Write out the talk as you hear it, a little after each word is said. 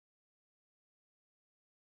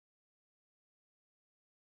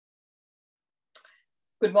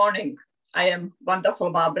Good morning. I am Wanda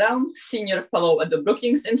Brown, Senior Fellow at the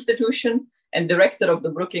Brookings Institution and Director of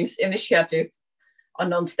the Brookings Initiative on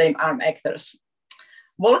Non-State Armed Actors.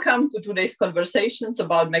 Welcome to today's conversations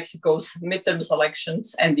about Mexico's midterm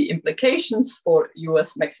elections and the implications for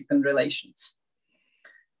U.S.-Mexican relations.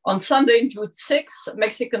 On Sunday, June 6,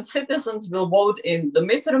 Mexican citizens will vote in the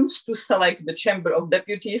midterms to select the Chamber of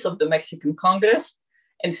Deputies of the Mexican Congress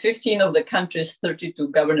and 15 of the country's 32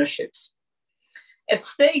 governorships. At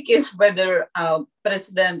stake is whether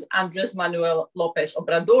President Andrés Manuel López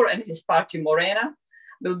Obrador and his party Morena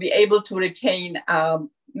will be able to retain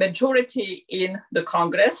majority in the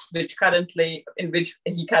Congress, in which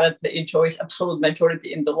he currently enjoys absolute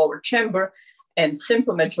majority in the lower chamber and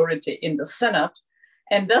simple majority in the Senate,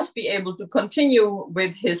 and thus be able to continue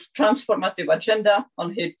with his transformative agenda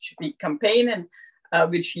on which he campaigned and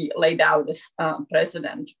which he laid out as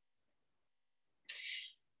president.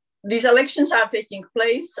 These elections are taking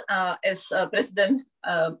place as President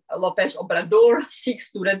López Obrador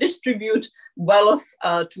seeks to redistribute wealth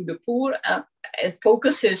to the poor. It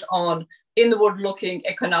focuses on inward-looking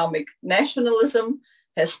economic nationalism,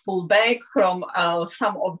 has pulled back from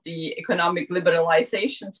some of the economic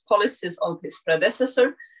liberalizations policies of his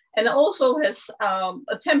predecessor, and also has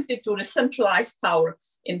attempted to recentralize power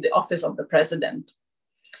in the office of the president.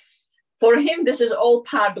 For him, this is all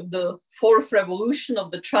part of the fourth revolution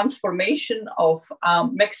of the transformation of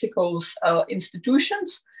Mexico's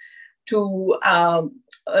institutions to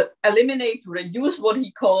eliminate, to reduce what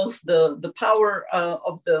he calls the power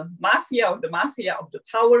of the mafia, or the mafia of the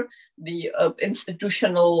power, the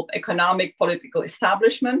institutional, economic, political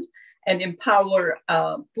establishment, and empower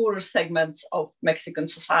poorer segments of Mexican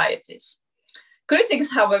societies.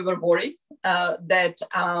 Critics, however, worry that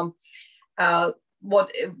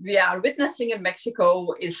what we are witnessing in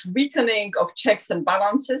Mexico is weakening of checks and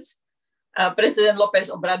balances. President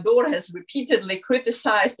López Obrador has repeatedly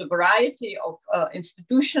criticized a variety of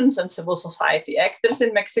institutions and civil society actors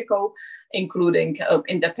in Mexico, including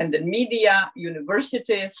independent media,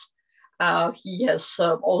 universities. He has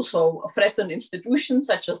also threatened institutions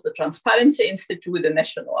such as the Transparency Institute, the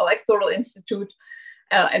National Electoral Institute,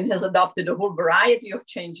 and has adopted a whole variety of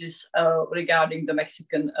changes regarding the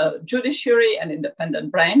Mexican judiciary and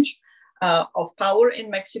independent branch of power in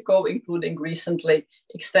Mexico, including recently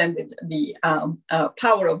extended the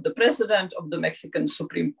power of the president of the Mexican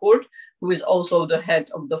Supreme Court, who is also the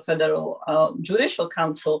head of the Federal Judicial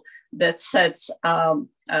Council that sets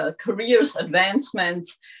careers,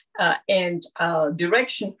 advancements, and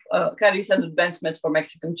direction, carries and advancements for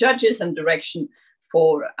Mexican judges and direction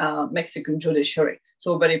for Mexican judiciary.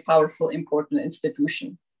 So a very powerful, important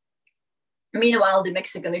institution. Meanwhile, the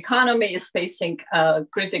Mexican economy is facing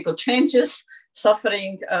critical changes,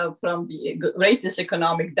 suffering from the greatest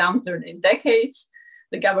economic downturn in decades.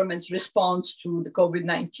 The government's response to the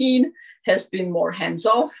COVID-19 has been more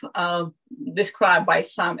hands-off, described by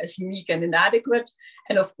some as meek and inadequate.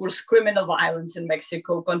 And of course, criminal violence in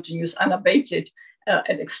Mexico continues unabated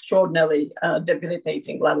at extraordinarily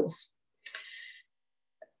debilitating levels.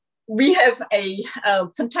 We have a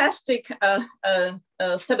fantastic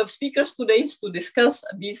set of speakers today to discuss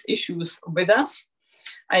these issues with us.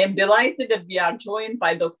 I am delighted that we are joined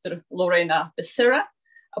by Dr. Lorena Becerra,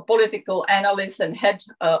 a political analyst and head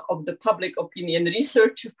of the public opinion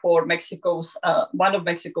research for one of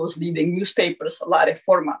Mexico's leading newspapers, La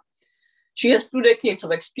Reforma. She has 2 decades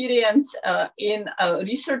of experience in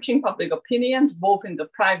researching public opinions, both in the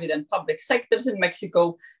private and public sectors in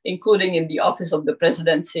Mexico, including in the office of the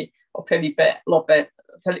presidency of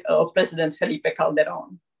President Felipe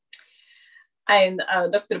Calderón. And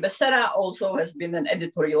Dr. Becerra also has been an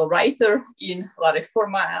editorial writer in La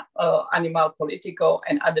Reforma, Animal Político,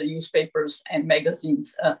 and other newspapers and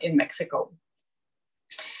magazines in Mexico.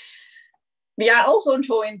 We are also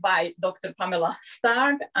joined by Dr. Pamela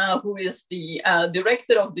Stark, who is the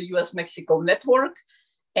director of the U.S. Mexico Network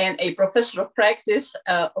and a professor of practice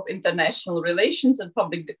of international relations and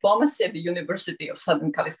public diplomacy at the University of Southern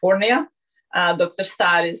California. Dr.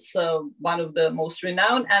 Starr is one of the most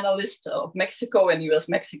renowned analysts of Mexico and U.S.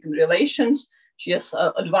 Mexican relations. She has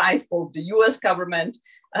advised both the U.S. government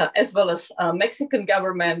as well as Mexican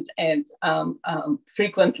government, and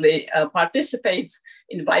frequently participates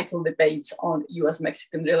in vital debates on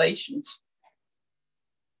U.S.-Mexican relations.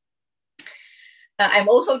 I'm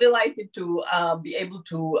also delighted to be able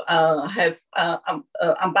to have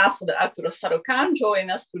Ambassador Arturo Sarucán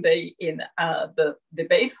join us today in the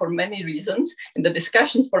debate for many reasons, in the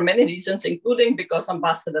discussions for many reasons, including because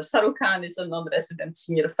Ambassador Sarucán is a non-resident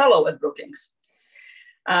senior fellow at Brookings.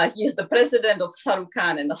 He is the president of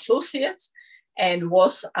Sarucán and Associates, and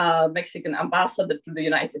was Mexican ambassador to the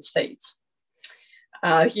United States.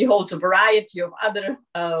 He holds a variety of other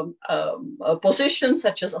positions,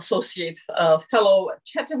 such as associate fellow at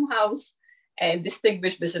Chatham House and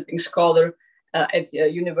distinguished visiting scholar at the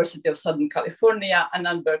University of Southern California and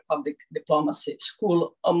Annenberg Public Diplomacy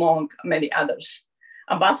School, among many others.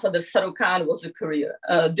 Ambassador Sarukhan was a career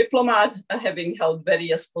diplomat, having held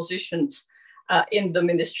various positions in the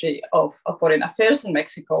Ministry of Foreign Affairs in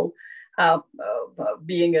Mexico,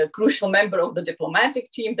 being a crucial member of the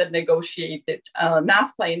diplomatic team that negotiated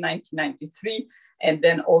NAFTA in 1993, and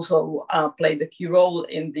then also played a key role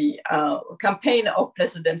in the campaign of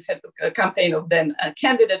then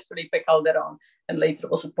candidate Felipe Calderon, and later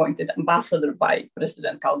was appointed ambassador by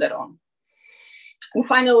President Calderon. And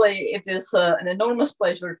finally, it is an enormous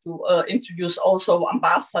pleasure to introduce also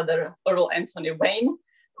Ambassador Earl Anthony Wayne,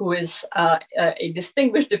 who is a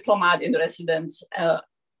distinguished diplomat in residence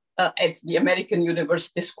at the American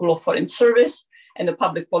University School of Foreign Service and a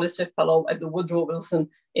public policy fellow at the Woodrow Wilson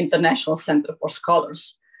International Center for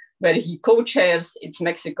Scholars, where he co-chairs its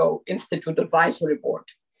Mexico Institute Advisory Board.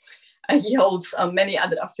 He holds many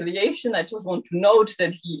other affiliations. I just want to note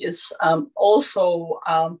that he is also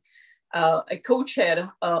a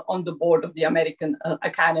co-chair on the board of the American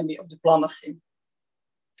Academy of Diplomacy.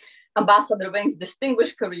 Ambassador Wayne's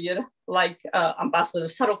distinguished career, like Ambassador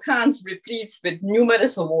Sarukhan's, repletes with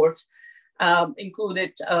numerous awards,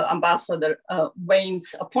 included Ambassador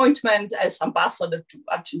Wayne's appointment as ambassador to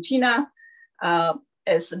Argentina,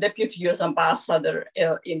 as Deputy US Ambassador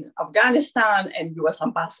in Afghanistan, and US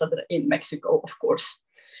Ambassador in Mexico, of course.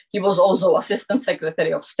 He was also Assistant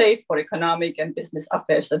Secretary of State for Economic and Business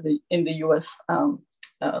Affairs in the US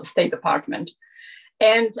State Department.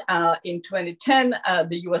 And in 2010,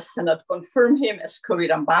 the US Senate confirmed him as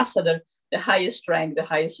Career Ambassador, the highest rank, the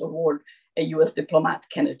highest award a US diplomat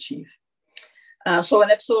can achieve. So an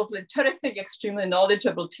absolutely terrific, extremely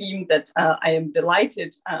knowledgeable team that I am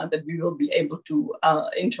delighted that we will be able to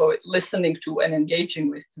enjoy listening to and engaging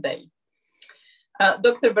with today.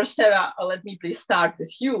 Dr. Becerra, let me please start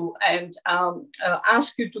with you and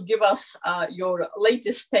ask you to give us your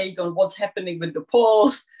latest take on what's happening with the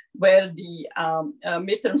polls, where the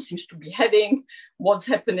midterm seems to be heading, what's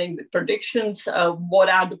happening with predictions, what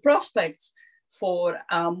are the prospects for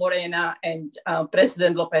Morena and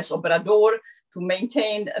President López Obrador to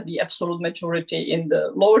maintain the absolute majority in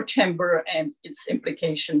the lower chamber, and its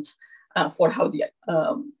implications for how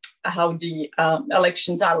the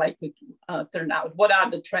elections are likely to turn out. What are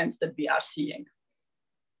the trends that we are seeing?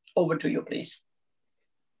 Over to you, please.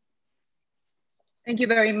 Thank you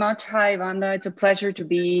very much. Hi, Wanda. It's a pleasure to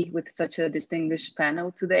be with such a distinguished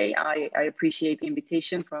panel today. I appreciate the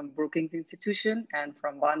invitation from Brookings Institution and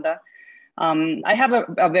from Wanda. I have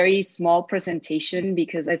a very small presentation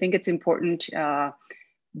because I think it's important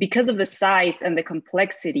because of the size and the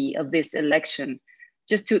complexity of this election,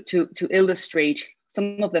 just to illustrate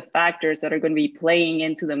some of the factors that are going to be playing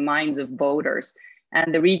into the minds of voters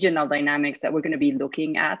and the regional dynamics that we're going to be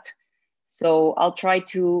looking at. So I'll try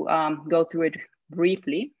to go through it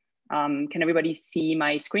briefly. Can everybody see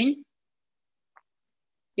my screen?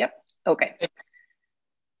 Yep, okay.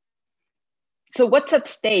 So what's at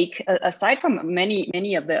stake, aside from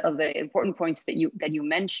many of the important points that you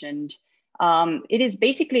mentioned, it is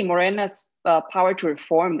basically Morena's power to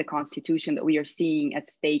reform the Constitution that we are seeing at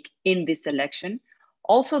stake in this election.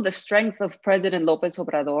 Also the strength of President López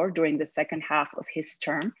Obrador during the second half of his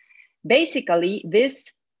term. Basically,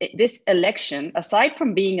 this election, aside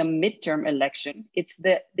from being a midterm election, it's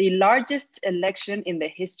the largest election in the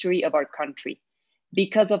history of our country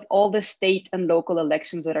because of all the state and local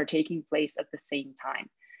elections that are taking place at the same time.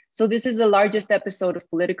 So this is the largest episode of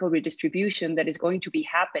political redistribution that is going to be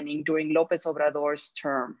happening during López Obrador's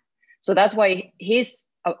term. So that's why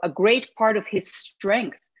a great part of his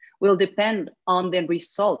strength will depend on the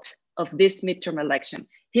result of this midterm election,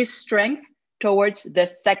 his strength towards the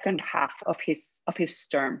second half of his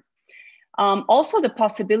term. Also, the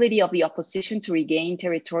possibility of the opposition to regain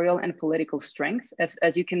territorial and political strength.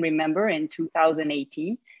 As you can remember, in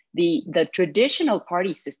 2018, the traditional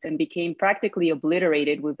party system became practically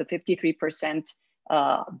obliterated with the 53%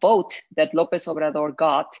 vote that López Obrador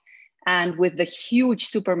got, and with the huge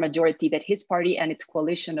supermajority that his party and its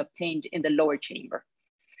coalition obtained in the lower chamber.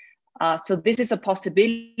 So this is a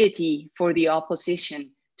possibility for the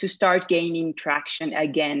opposition to start gaining traction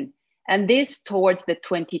again, and this towards the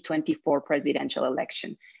 2024 presidential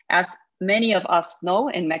election. As many of us know,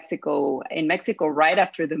 in Mexico, right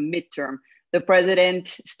after the midterm, the president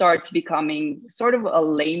starts becoming sort of a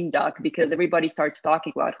lame duck because everybody starts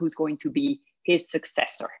talking about who's going to be his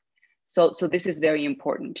successor. So this is very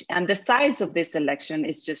important. And the size of this election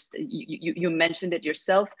is just, you mentioned it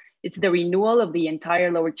yourself, it's the renewal of the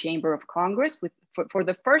entire lower chamber of Congress. For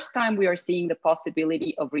the first time, we are seeing the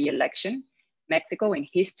possibility of re-election, Mexico in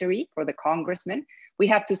history for the congressmen. We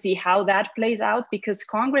have to see how that plays out because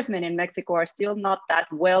congressmen in Mexico are still not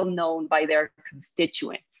that well known by their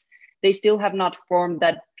constituents. They still have not formed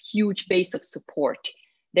that huge base of support.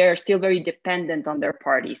 They're still very dependent on their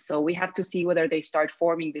parties. So we have to see whether they start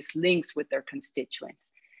forming these links with their constituents.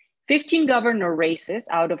 15 governor races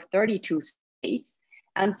out of 32 states.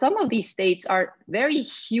 And some of these states are very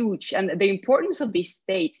huge. And the importance of these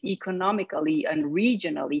states economically and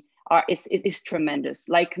regionally is tremendous,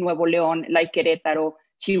 like Nuevo León, like Querétaro,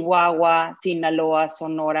 Chihuahua, Sinaloa,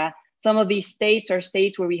 Sonora. Some of these states are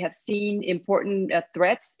states where we have seen important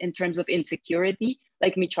threats in terms of insecurity,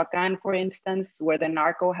 like Michoacán, for instance, where the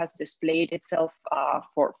narco has displayed itself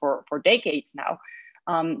for decades now.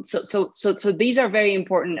 So these are very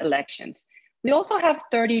important elections. We also have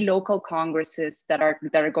 30 local congresses that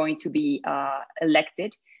are going to be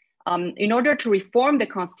elected. In order to reform the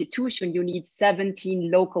constitution, you need 17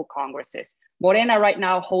 local congresses. Morena right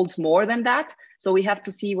now holds more than that. So we have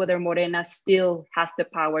to see whether Morena still has the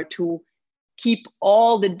power to keep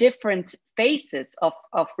all the different phases of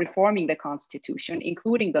reforming the constitution,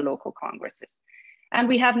 including the local congresses. And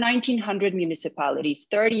we have 1,900 municipalities.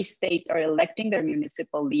 30 states are electing their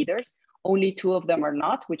municipal leaders. Only 2 of them are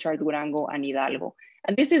not, which are Durango and Hidalgo.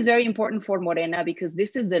 And this is very important for Morena because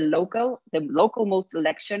this is the local most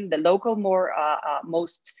election, the local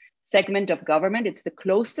most segment of government. It's the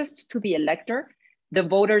closest to the elector. The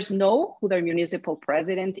voters know who their municipal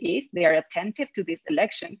president is. They are attentive to this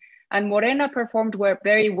election. And Morena performed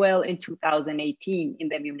very well in 2018 in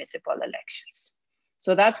the municipal elections.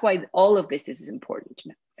 So that's why all of this is important.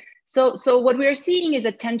 So what we are seeing is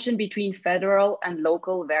a tension between federal and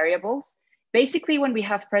local variables. Basically, when we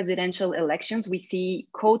have presidential elections, we see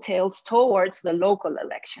coattails towards the local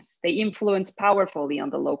elections. They influence powerfully on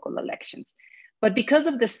the local elections. But because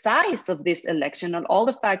of the size of this election and all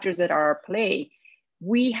the factors that are at play,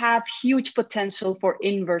 we have huge potential for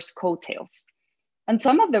inverse coattails. And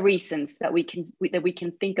some of the reasons that we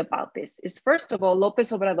can think about this is, first of all,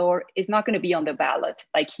 López Obrador is not going to be on the ballot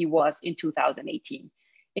like he was in 2018.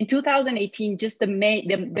 In 2018, just the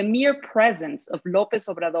mere presence of López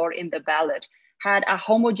Obrador in the ballot had a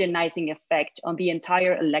homogenizing effect on the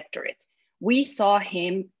entire electorate. We saw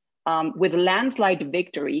him with landslide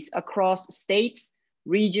victories across states,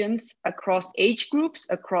 regions, across age groups,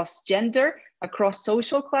 across gender, across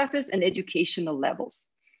social classes and educational levels.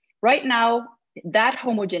 Right now, that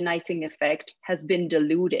homogenizing effect has been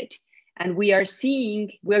diluted. And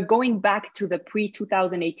we're going back to the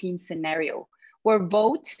pre-2018 scenario where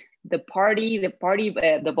the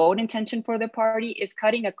vote intention for the party is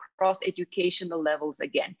cutting across educational levels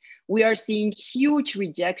again. We are seeing huge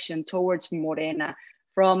rejection towards Morena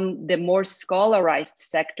from the more scholarized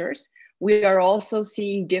sectors. We are also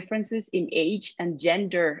seeing differences in age and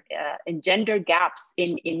gender gaps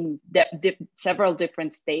in several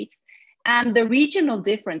different states. And the regional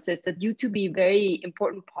differences that used to be a very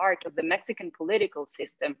important part of the Mexican political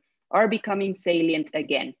system are becoming salient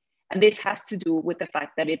again. And this has to do with the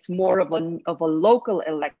fact that it's more of a local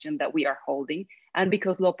election that we are holding. And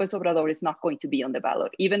because López Obrador is not going to be on the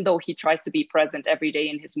ballot, even though he tries to be present every day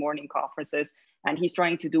in his morning conferences, and he's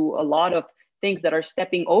trying to do a lot of things that are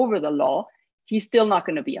stepping over the law, he's still not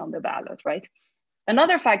going to be on the ballot, right?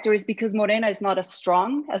 Another factor is because Morena is not as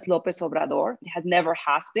strong as López Obrador. It never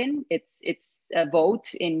has been. Its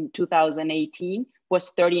vote in 2018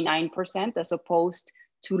 was 39% as opposed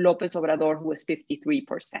to López Obrador, who was 53%.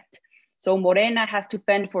 So Morena has to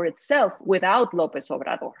fend for itself without López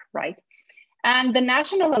Obrador, right? And the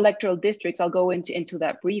national electoral districts, I'll go into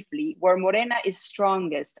that briefly, where Morena is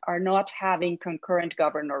strongest are not having concurrent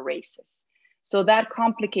governor races. So that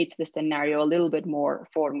complicates the scenario a little bit more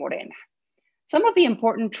for Morena. Some of the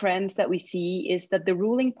important trends that we see is that the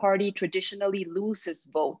ruling party traditionally loses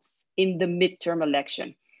votes in the midterm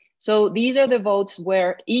election. So these are the votes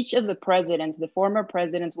where each of the presidents, the former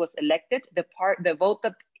presidents, was elected, the vote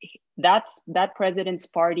that president's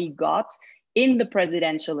party got in the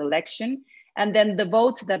presidential election, and then the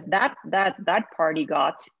votes that party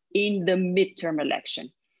got in the midterm election.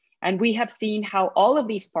 And we have seen how all of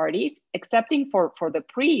these parties, excepting for the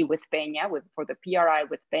PRI with Peña, for the PRI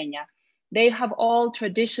with Peña, they have all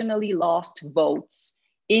traditionally lost votes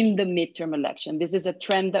in the midterm election. This is a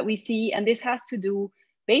trend that we see, and this has to do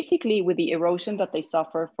basically with the erosion that they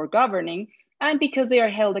suffer for governing, and because they are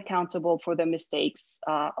held accountable for the mistakes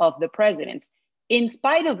of the presidents, in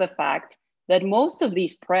spite of the fact that most of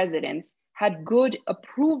these presidents had good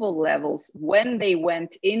approval levels when they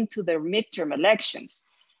went into their midterm elections.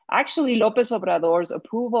 Actually, López Obrador's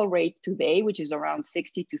approval rate today, which is around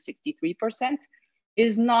 60 to 63%,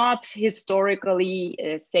 is not historically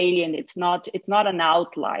salient. It's not an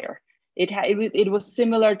outlier. It was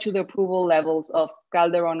similar to the approval levels of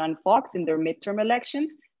Calderón and Fox in their midterm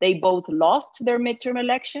elections. They both lost their midterm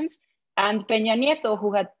elections, and Peña Nieto,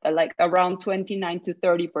 who had like around 29 to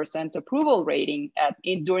 30% approval rating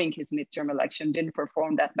during his midterm election, didn't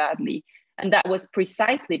perform that badly. And that was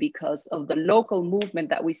precisely because of the local movement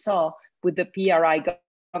that we saw with the PRI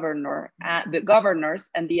the governors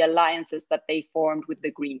and the alliances that they formed with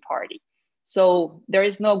the Green Party. So there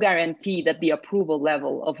is no guarantee that the approval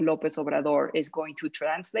level of López Obrador is going to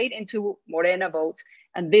translate into Morena votes.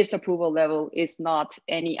 And this approval level is not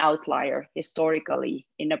any outlier historically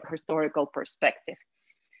in a historical perspective.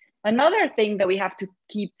 Another thing that we have to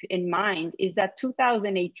keep in mind is that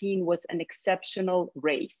 2018 was an exceptional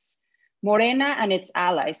race. Morena and its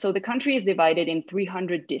allies, so the country is divided in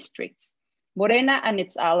 300 districts. Morena and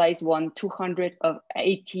its allies won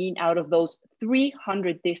 218 out of those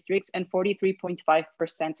 300 districts and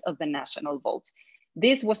 43.5% of the national vote.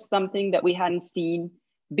 This was something that we hadn't seen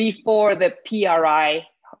before the PRI,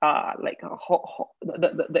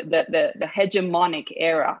 the hegemonic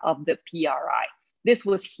era of the PRI. This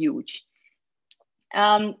was huge.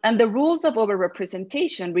 And the rules of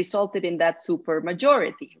overrepresentation resulted in that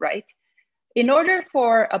supermajority, right? In order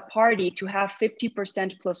for a party to have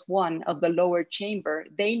 50% plus one of the lower chamber,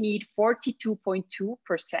 they need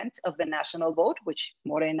 42.2% of the national vote, which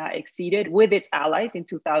Morena exceeded with its allies in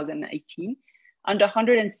 2018, and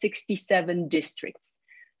 167 districts.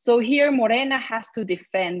 So here Morena has to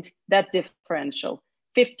defend that differential,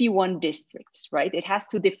 51 districts, right? It has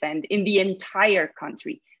to defend in the entire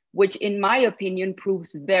country, which in my opinion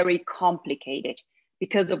proves very complicated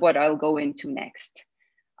because of what I'll go into next.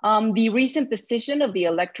 The recent decision of the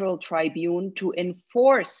Electoral Tribune to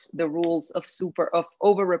enforce the rules of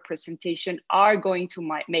overrepresentation are going to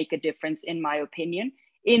make a difference, in my opinion.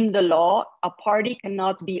 In the law, a party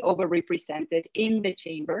cannot be overrepresented in the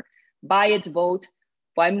chamber by its vote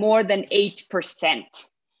by more than 8%.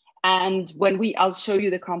 And when I'll show you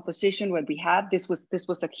the composition when we have, this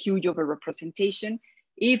was a huge overrepresentation.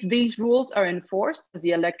 If these rules are enforced, as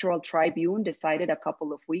the Electoral Tribune decided a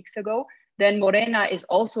couple of weeks ago, then Morena is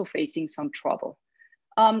also facing some trouble.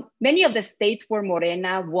 Many of the states where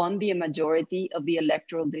Morena won the majority of the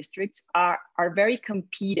electoral districts are very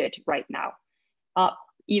competed right now,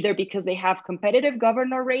 either because they have competitive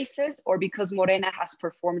governor races or because Morena has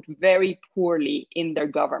performed very poorly in their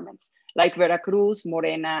governments, like Veracruz,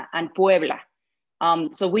 Morena, and Puebla.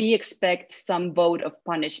 So we expect some vote of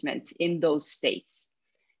punishment in those states.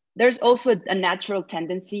 There's also a natural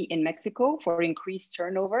tendency in Mexico for increased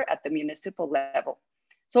turnover at the municipal level.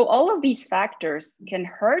 So all of these factors can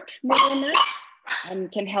hurt Morena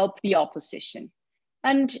and can help the opposition.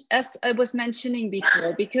 And as I was mentioning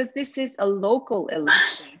before, because this is a local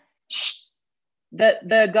election,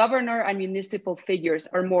 the governor and municipal figures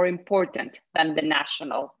are more important than the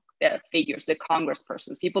national figures, the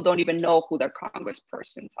congresspersons. People don't even know who their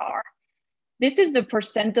congresspersons are. This is the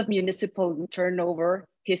percent of municipal turnover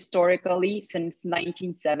historically since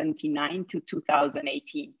 1979 to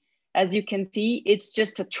 2018. As you can see, it's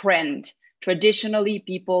just a trend. Traditionally,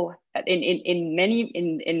 people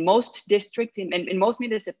in most districts, in most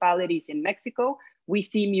municipalities in Mexico, we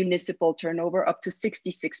see municipal turnover up to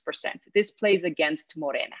 66%. This plays against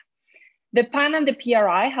Morena. The PAN and the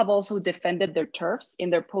PRI have also defended their turfs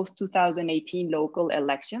in their post-2018 local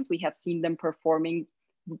elections. We have seen them performing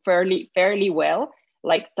fairly well,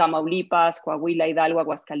 like Tamaulipas, Coahuila, Hidalgo,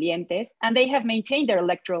 Aguascalientes, and they have maintained their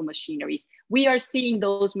electoral machineries. We are seeing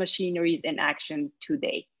those machineries in action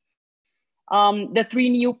today. The three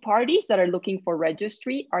new parties that are looking for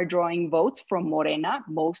registry are drawing votes from Morena,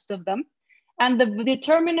 most of them. And the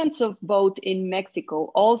determinants of vote in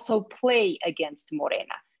Mexico also play against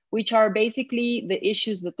Morena, which are basically the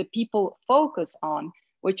issues that the people focus on,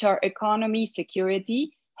 which are economy,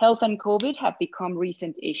 security, health and COVID have become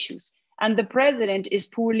recent issues. And the president is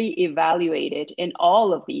poorly evaluated in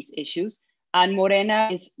all of these issues. And Morena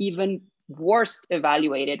is even worst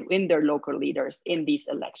evaluated in their local leaders in these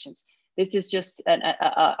elections. This is just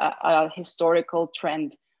a historical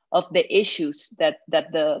trend of the issues that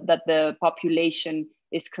the population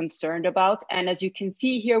is concerned about. And as you can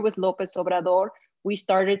see here with López Obrador, we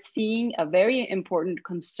started seeing a very important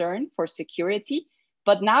concern for security,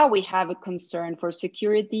 but now we have a concern for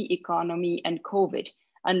security, economy, and COVID.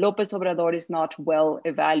 And López Obrador is not well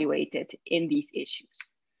evaluated in these issues.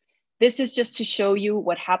 This is just to show you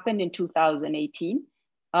what happened in 2018.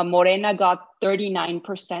 Morena got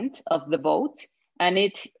 39% of the vote, and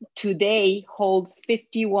it today holds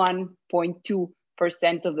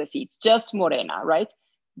 51.2% of the seats, just Morena, right?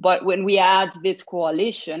 But when we add this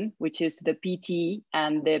coalition, which is the PT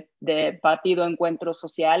and the Partido Encuentro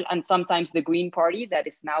Social, and sometimes the Green Party that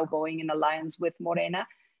is now going in alliance with Morena,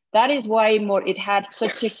 that is why it had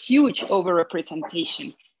such a huge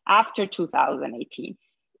overrepresentation after 2018.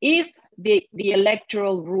 If the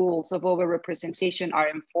electoral rules of overrepresentation are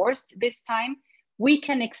enforced this time, we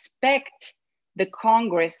can expect the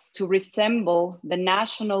Congress to resemble the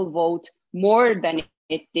national vote more than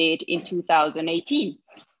it did in 2018.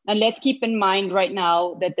 And let's keep in mind right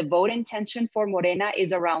now that the vote intention for Morena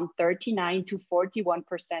is around 39 to 41%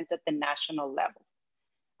 at the national level.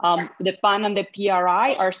 The PAN and the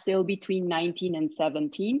PRI are still between 19 and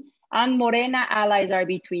 17, and Morena allies are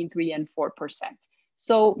between 3 and 4%.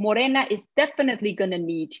 So Morena is definitely going to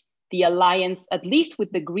need the alliance, at least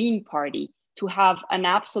with the Green Party, to have an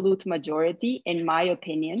absolute majority, in my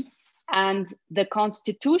opinion. And the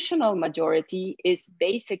constitutional majority is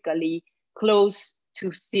basically close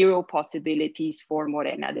to zero possibilities for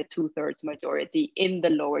Morena, the 2/3 majority in the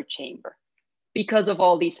lower chamber, because of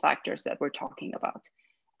all these factors that we're talking about.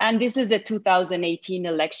 And this is the 2018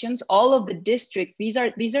 elections. All of the districts, these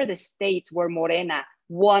are the states where Morena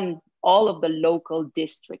won all of the local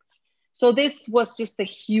districts. So this was just a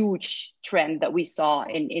huge trend that we saw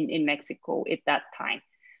in Mexico at that time.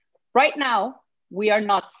 Right now, we are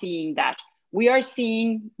not seeing that. We are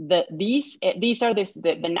seeing these are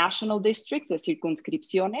the national districts, the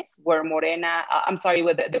circunscripciones, where Morena,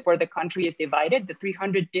 where the country is divided. The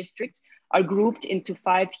 300 districts are grouped into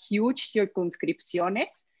 5 huge circunscripciones.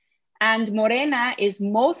 And Morena is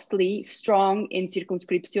mostly strong in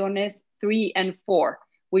circunscripciones 3 and 4,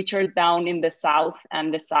 which are down in the south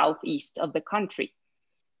and the southeast of the country.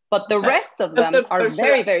 But the rest of them are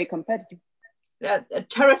very, very competitive.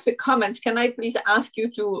 Terrific comments. Can I please ask you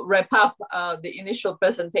to wrap up the initial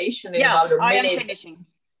presentation in about a minute? I am finishing.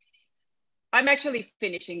 I'm actually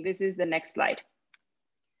finishing. This is the next slide.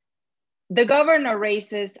 The governor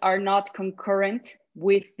races are not concurrent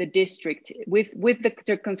with the district, with the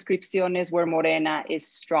circunscripciones where Morena is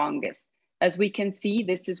strongest. As we can see,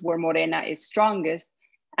 this is where Morena is strongest,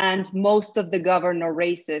 and most of the governor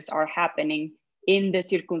races are happening in the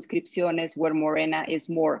circunscripciones where Morena is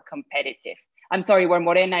more competitive. I'm sorry, where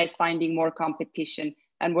Morena is finding more competition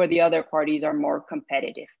and where the other parties are more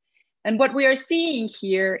competitive. And what we are seeing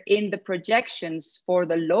here in the projections for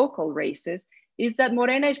the local races is that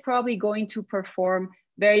Morena is probably going to perform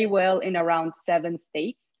very well in around 7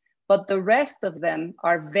 states, but the rest of them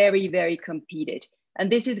are very, very competed. And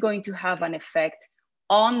this is going to have an effect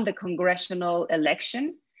on the congressional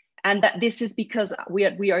election. And that this is because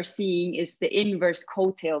we are seeing is the inverse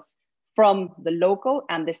coattails from the local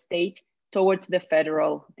and the state towards the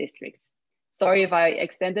federal districts. Sorry if I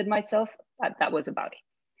extended myself, but that was about it.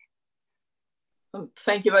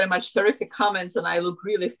 Thank you very much. Terrific comments. And I look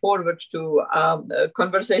really forward to a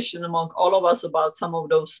conversation among all of us about some of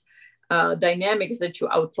those dynamics that you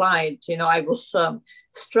outlined. You know, I was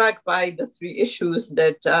struck by the 3 issues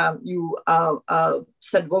that you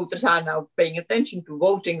said voters are now paying attention to,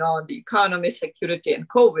 voting on: the economy, security, and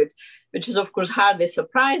COVID, which is, of course, hardly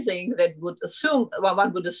surprising. That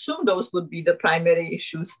one would assume those would be the primary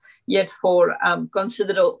issues. Yet for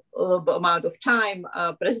considerable amount of time,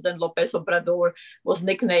 President López Obrador was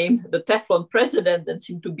nicknamed the Teflon president and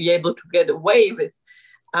seemed to be able to get away with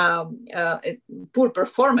poor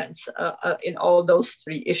performance in all those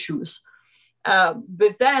 3 issues.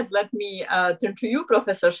 With that, let me turn to you,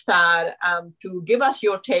 Professor Starr, to give us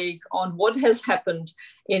your take on what has happened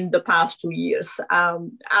in the past 2 years.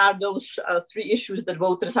 Are those 3 issues that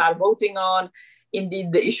voters are voting on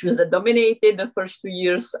indeed the issues that dominated the first 2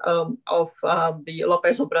 years of the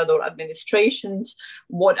López Obrador administrations?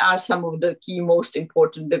 What are some of the key, most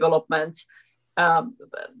important developments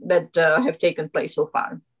that have taken place so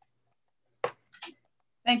far?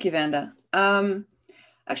 Thank you, Vanda.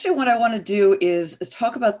 Actually, what I want to do is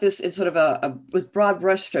talk about this in sort of with broad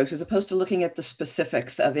brushstrokes, as opposed to looking at the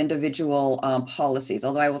specifics of individual policies,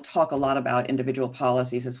 although I will talk a lot about individual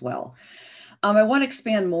policies as well. I want to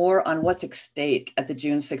expand more on what's at stake at the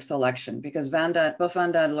June 6th election, because both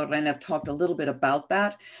Vanda and Lorena have talked a little bit about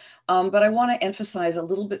that. But I want to emphasize a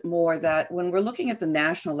little bit more that when we're looking at the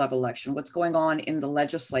national level election, what's going on in the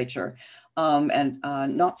legislature, and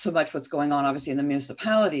not so much what's going on obviously in the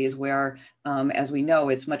municipalities where, as we know,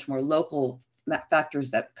 it's much more local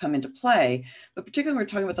factors that come into play. But particularly when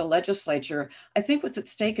we're talking about the legislature, I think what's at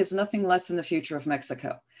stake is nothing less than the future of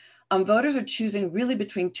Mexico. voters are choosing really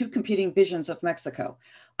between two competing visions of Mexico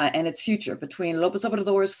and its future, between López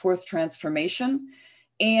Obrador's fourth transformation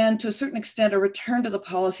and, to a certain extent, a return to the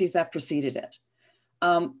policies that preceded it.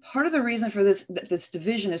 Part of the reason for this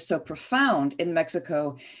division is so profound in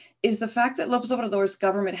Mexico is the fact that López Obrador's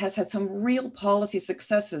government has had some real policy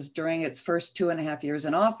successes during its first 2.5 years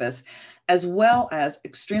in office, as well as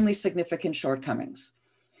extremely significant shortcomings.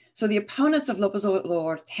 So the opponents of López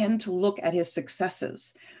Obrador tend to look at his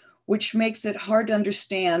successes, which makes it hard to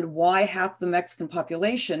understand why half the Mexican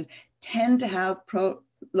population tend to have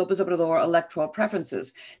pro-López Obrador electoral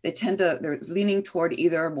preferences. They're leaning toward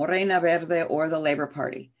either Morena Verde or the Labor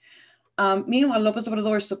Party. Meanwhile, López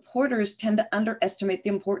Obrador's supporters tend to underestimate the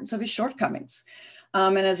importance of his shortcomings.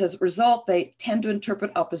 And as a result, they tend to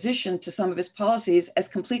interpret opposition to some of his policies as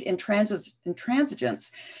complete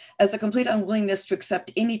intransigence, as a complete unwillingness to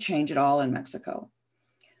accept any change at all in Mexico.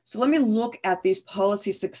 So let me look at these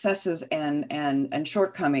policy successes and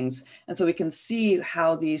shortcomings, and so we can see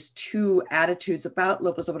how these two attitudes about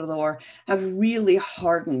López Obrador have really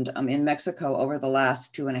hardened in Mexico over the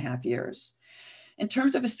last 2.5 years. In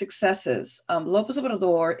terms of his successes, López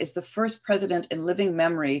Obrador is the first president in living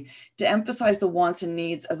memory to emphasize the wants and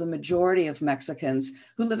needs of the majority of Mexicans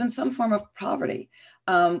who live in some form of poverty.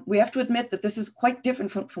 We have to admit that this is quite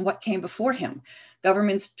different from what came before him.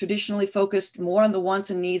 Governments traditionally focused more on the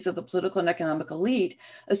wants and needs of the political and economic elite,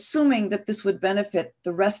 assuming that this would benefit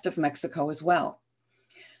the rest of Mexico as well.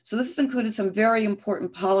 So this has included some very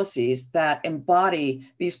important policies that embody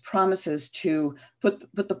these promises to put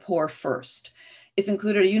the poor first. It's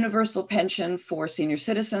included a universal pension for senior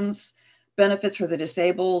citizens, benefits for the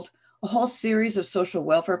disabled, a whole series of social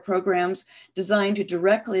welfare programs designed to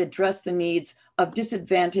directly address the needs of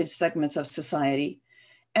disadvantaged segments of society,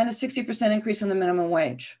 and a 60% increase in the minimum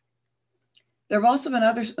wage. There have also been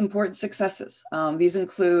other important successes. These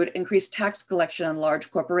include increased tax collection on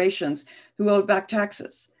large corporations who owed back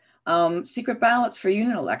taxes, secret ballots for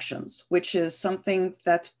union elections, which is something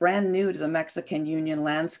that's brand new to the Mexican union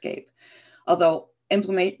landscape, although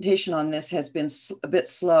implementation on this has been a bit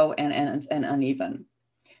slow and uneven.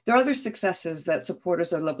 There are other successes that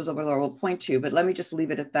supporters of López Obrador will point to, but let me just leave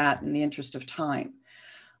it at that in the interest of time.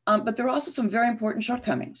 But there are also some very important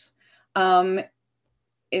shortcomings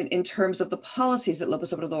in terms of the policies that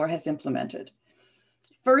López Obrador has implemented.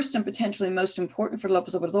 First, and potentially most important for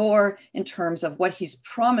López Obrador in terms of what he's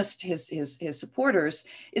promised his supporters,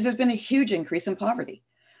 is there's been a huge increase in poverty.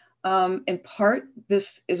 In part,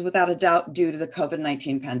 this is without a doubt due to the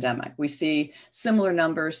COVID-19 pandemic. We see similar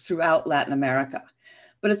numbers throughout Latin America,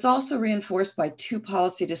 but it's also reinforced by two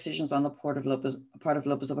policy decisions on the part of López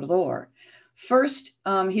Obrador. First,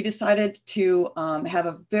 he decided to have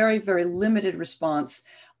a very, very limited response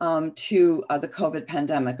to the COVID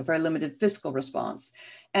pandemic, a very limited fiscal response.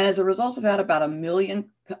 And as a result of that, about 1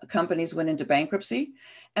 million companies went into bankruptcy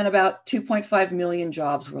and about 2.5 million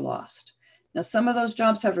jobs were lost. Now, some of those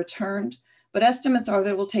jobs have returned, but estimates are that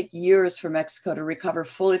it will take years for Mexico to recover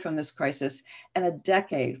fully from this crisis and a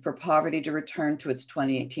decade for poverty to return to its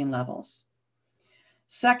 2018 levels.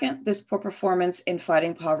 Second, this poor performance in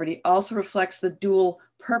fighting poverty also reflects the dual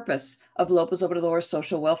purpose of López Obrador's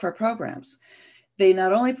social welfare programs. They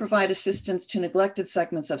not only provide assistance to neglected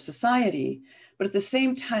segments of society, but at the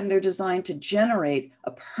same time, they're designed to generate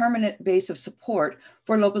a permanent base of support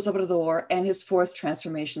for López Obrador and his fourth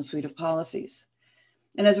transformation suite of policies.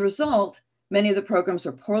 And as a result, many of the programs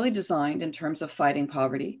are poorly designed in terms of fighting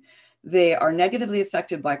poverty. They are negatively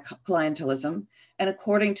affected by clientelism. And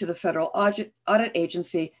according to the Federal Audit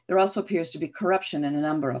Agency, there also appears to be corruption in a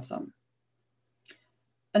number of them.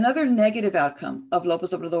 Another negative outcome of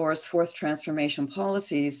López Obrador's fourth transformation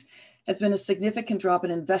policies has been a significant drop in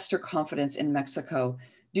investor confidence in Mexico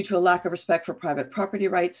due to a lack of respect for private property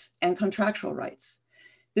rights and contractual rights.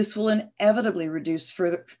 This will inevitably reduce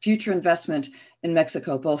future investment in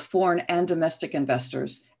Mexico, both foreign and domestic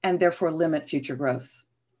investors, and therefore limit future growth.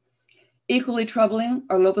 Equally troubling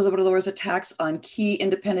are López Obrador's attacks on key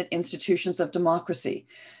independent institutions of democracy,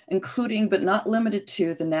 including but not limited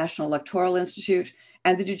to the National Electoral Institute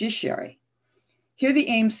and the judiciary. Here, the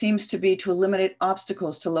aim seems to be to eliminate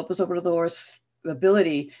obstacles to López Obrador's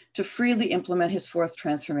ability to freely implement his fourth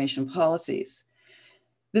transformation policies.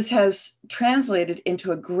 This has translated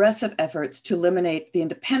into aggressive efforts to eliminate the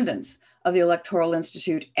independence of the Electoral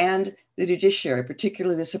Institute and the judiciary,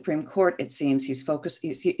 particularly the Supreme Court, it seems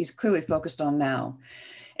he's clearly focused on now.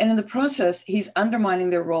 And in the process, he's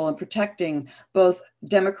undermining their role in protecting both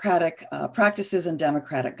democratic practices and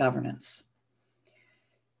democratic governance.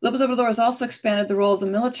 López Obrador has also expanded the role of the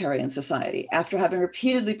military in society after having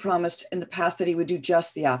repeatedly promised in the past that he would do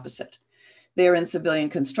just the opposite. They are in civilian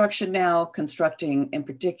construction now, constructing in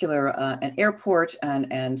particular an airport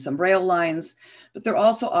and some rail lines, but they're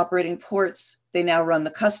also operating ports. They now run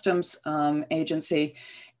the customs agency,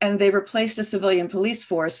 and they replaced the civilian police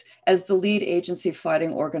force as the lead agency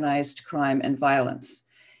fighting organized crime and violence.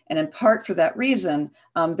 And in part for that reason,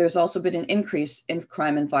 there's also been an increase in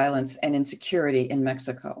crime and violence and insecurity in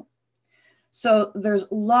Mexico. So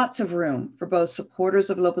there's lots of room for both supporters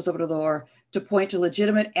of López Obrador to point to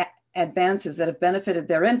legitimate advances that have benefited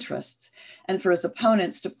their interests, and for his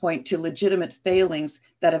opponents to point to legitimate failings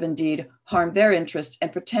that have indeed harmed their interest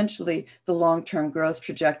and potentially the long-term growth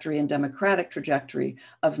trajectory and democratic trajectory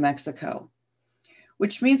of Mexico.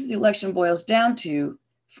 Which means that the election boils down to,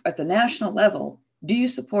 at the national level, do you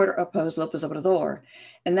support or oppose López Obrador?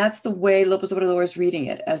 And that's the way López Obrador is reading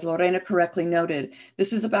it. As Lorena correctly noted,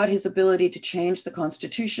 this is about his ability to change the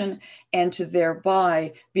Constitution and to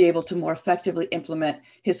thereby be able to more effectively implement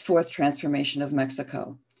his fourth transformation of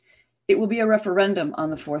Mexico. It will be a referendum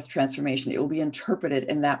on the fourth transformation. It will be interpreted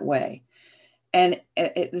in that way. And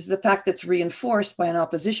this is a fact that's reinforced by an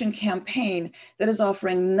opposition campaign that is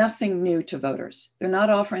offering nothing new to voters. They're not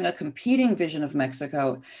offering a competing vision of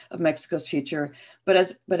Mexico, of Mexico's future, but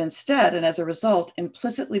instead, and as a result,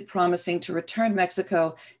 implicitly promising to return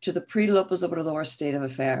Mexico to the pre-López Obrador state of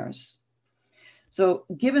affairs. So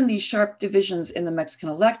given these sharp divisions in the Mexican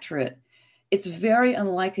electorate, it's very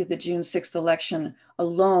unlikely the June 6th election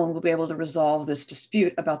alone will be able to resolve this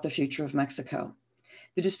dispute about the future of Mexico.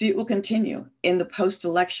 The dispute will continue in the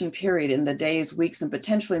post-election period, in the days, weeks, and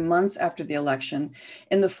potentially months after the election,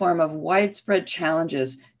 in the form of widespread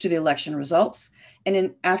challenges to the election results,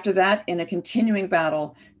 and after that, in a continuing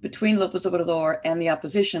battle between López Obrador and the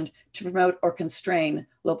opposition to promote or constrain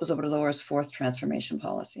López Obrador's fourth transformation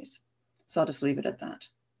policies. So I'll just leave it at that.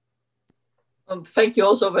 Thank you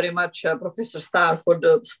also very much, Professor Starr, for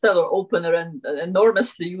the stellar opener and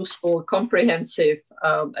enormously useful, comprehensive,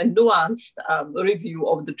 and nuanced review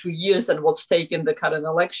of the 2 years and what's taken in the current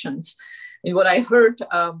elections. And what I heard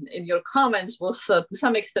in your comments was to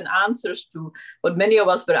some extent answers to what many of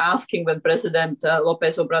us were asking when President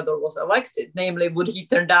López Obrador was elected, namely, would he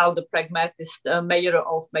turn out the pragmatist mayor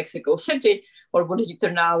of Mexico City, or would he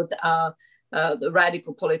turn out the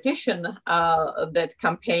radical politician that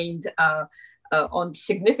campaigned on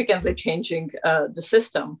significantly changing the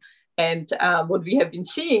system. And what we have been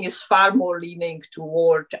seeing is far more leaning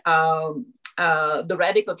toward the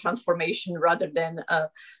radical transformation rather than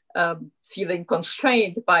feeling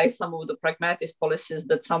constrained by some of the pragmatist policies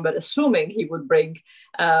that some were assuming he would bring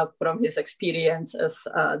from his experience as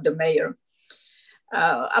the mayor.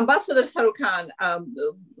 Ambassador Sarukhan,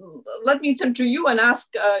 let me turn to you and ask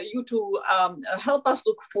you to help us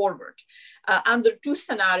look forward under two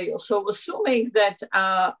scenarios. So assuming that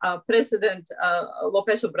President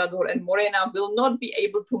López Obrador and Morena will not be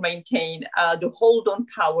able to maintain the hold on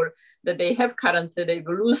power that they have currently, they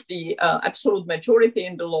will lose the absolute majority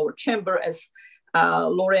in the lower chamber, as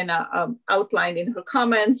Lorena outlined in her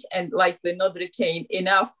comments, and likely not retain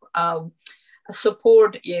enough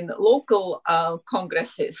support in local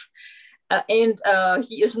congresses. And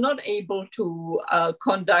he is not able to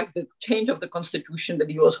conduct the change of the constitution that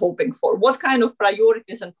he was hoping for. What kind of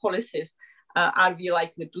priorities and policies are we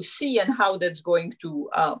likely to see, and how that's going to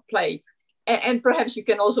play? And perhaps you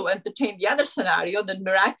can also entertain the other scenario that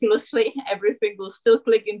miraculously everything will still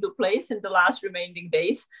click into place in the last remaining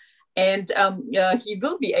days, and he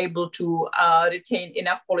will be able to retain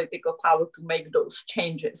enough political power to make those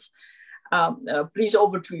changes. Please,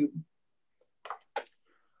 over to you.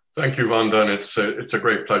 Thank you, Vanda, and it's a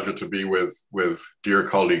great pleasure to be with dear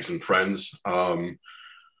colleagues and friends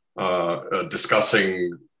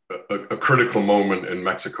discussing a critical moment in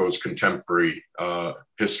Mexico's contemporary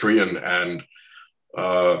history and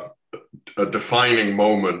a defining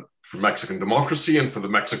moment for Mexican democracy and for the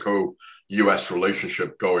Mexico-U.S.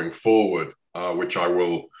 relationship going forward, which I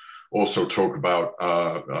will also talk about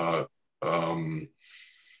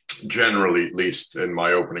generally, at least in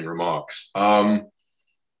my opening remarks.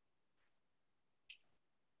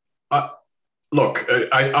 Look,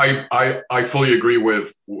 I fully agree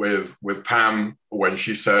with Pam when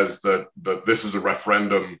she says that this is a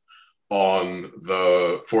referendum on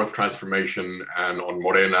the fourth transformation and on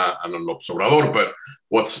Morena and on López Obrador. But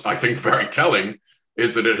what's, I think, very telling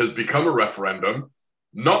is that it has become a referendum,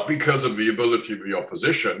 not because of the ability of the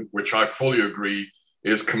opposition, which I fully agree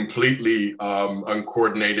is completely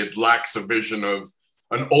uncoordinated, lacks a vision of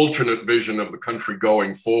an alternate vision of the country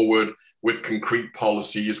going forward with concrete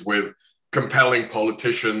policies, with compelling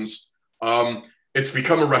politicians. It's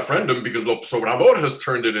become a referendum because López Obrador has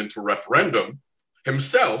turned it into a referendum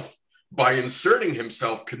himself by inserting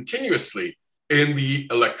himself continuously in the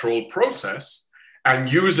electoral process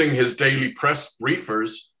and using his daily press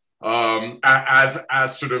briefers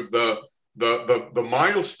as sort of the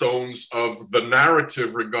milestones of the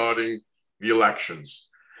narrative regarding the elections.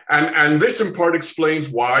 And this in part explains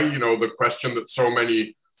why, you know, the question that so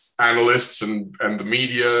many analysts and the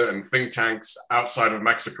media and think tanks outside of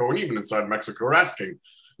Mexico and even inside Mexico are asking,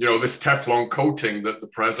 you know, this Teflon coating that the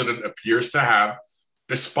president appears to have,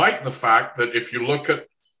 despite the fact that if you look at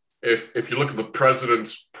the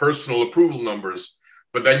president's personal approval numbers,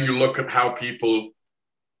 but then you look at how people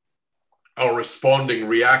are responding,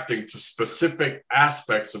 reacting to specific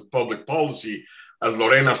aspects of public policy, as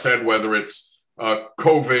Lorena said, whether it's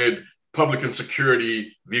COVID, public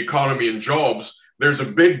insecurity, the economy and jobs, there's a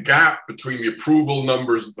big gap between the approval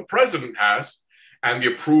numbers that the president has and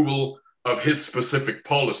the approval of his specific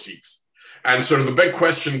policies. And sort of the big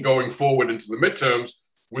question going forward into the midterms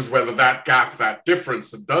was whether that gap, that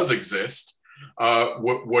difference that does exist,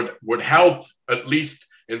 would help, at least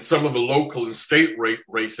in some of the local and state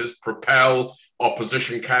races, propel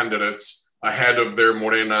opposition candidates ahead of their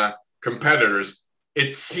Morena competitors.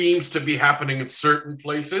 It seems to be happening in certain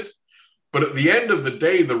places, but at the end of the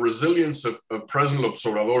day, the resilience of President López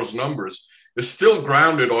Obrador's numbers is still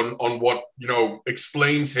grounded on what, you know,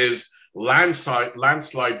 explains his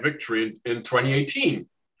landslide victory in 2018,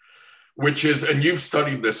 which is, and you've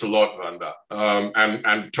studied this a lot, Wanda,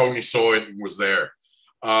 and Tony saw it and was there.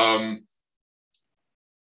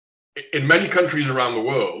 In many countries around the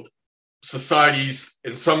world, societies,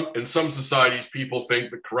 in some societies, people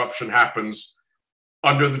think that corruption happens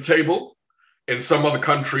under the table. In some other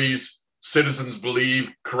countries, citizens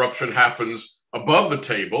believe corruption happens above the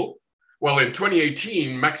table. Well, in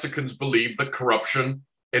 2018, Mexicans believed that corruption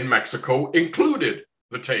in Mexico included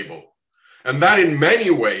the table. And that in many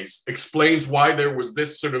ways explains why there was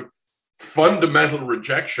this sort of fundamental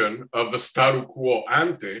rejection of the statu quo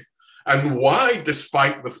ante, and why,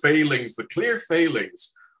 despite the failings, the clear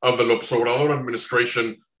failings of the López Obrador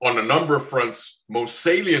administration on a number of fronts, most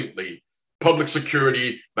saliently, public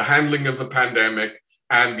security, the handling of the pandemic,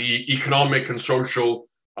 and the economic and social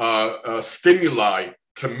stimuli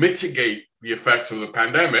to mitigate the effects of the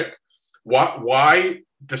pandemic, why,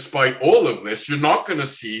 despite all of this, you're not going to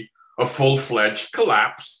see a full-fledged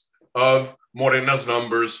collapse of Morena's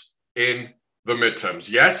numbers in the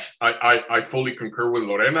midterms. Yes, I fully concur with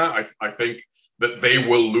Lorena. I think that they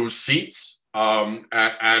will lose seats, and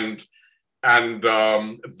that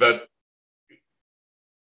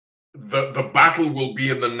the battle will be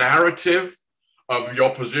in the narrative of the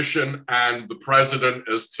opposition and the president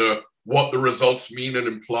as to what the results mean and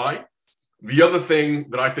imply. The other thing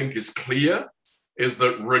that I think is clear is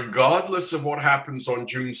that regardless of what happens on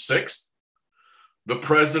June 6th, the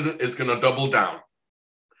president is going to double down.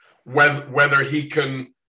 Whether he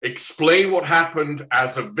can explain what happened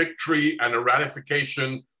as a victory and a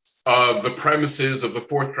ratification of the premises of the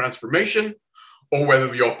fourth transformation, or whether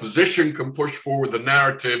the opposition can push forward the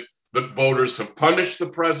narrative that voters have punished the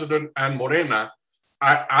president and Morena,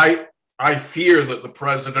 I fear that the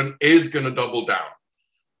president is going to double down.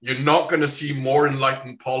 You're not going to see more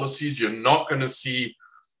enlightened policies. You're not going to see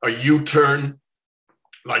a U-turn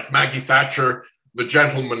like Maggie Thatcher. The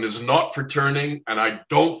gentleman is not for turning, and I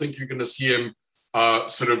don't think you're going to see him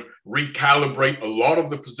sort of recalibrate a lot of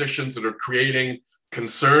the positions that are creating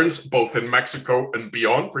concerns, both in Mexico and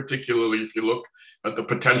beyond, particularly if you look at the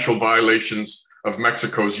potential violations of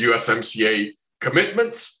Mexico's USMCA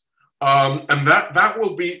commitments. And that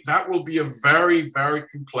will be a very, very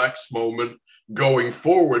complex moment going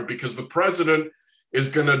forward, because the president is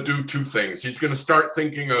going to do two things. He's going to start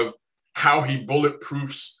thinking of how he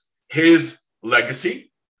bulletproofs his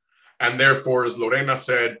legacy. And therefore, as Lorena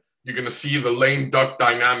said, you're going to see the lame duck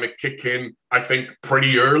dynamic kick in, I think,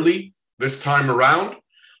 pretty early this time around.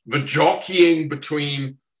 The jockeying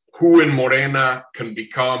between who in Morena can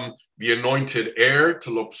become the anointed heir to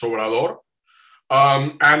López Obrador.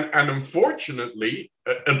 And unfortunately,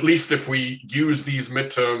 at least if we use these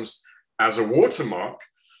midterms as a watermark,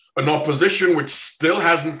 an opposition which still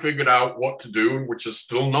hasn't figured out what to do, and which has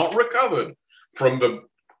still not recovered from the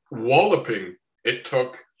walloping it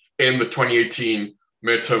took in the 2018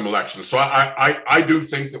 midterm elections. So I do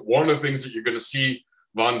think that one of the things that you're going to see,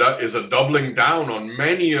 Wanda, is a doubling down on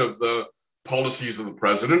many of the policies of the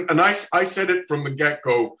president. And I said it from the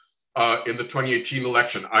get-go in the 2018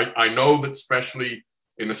 election. I know that especially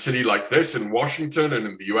in a city like this, in Washington and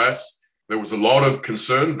in the US, there was a lot of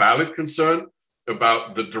concern, valid concern,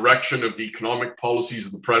 about the direction of the economic policies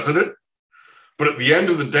of the president. But at the end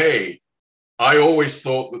of the day, I always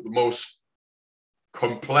thought that the most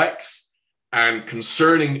complex and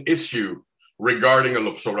concerning issue regarding a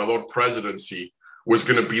López Obrador presidency was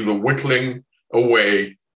going to be the whittling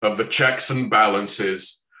away of the checks and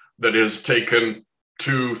balances that has taken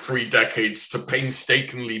 2-3 decades to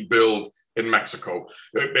painstakingly build in Mexico.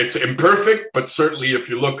 It's imperfect, but certainly if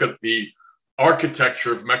you look at the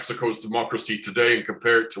architecture of Mexico's democracy today and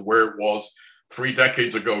compare it to where it was 3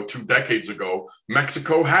 decades ago, 2 decades ago,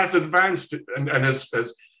 Mexico has advanced and has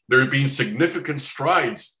there have been significant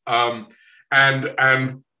strides. And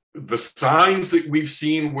the signs that we've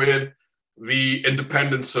seen with the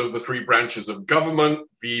independence of the 3 branches of government,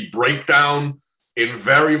 the breakdown in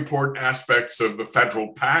very important aspects of the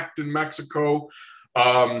federal pact in Mexico,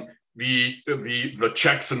 the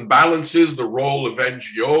checks and balances, the role of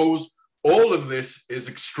NGOs, all of this is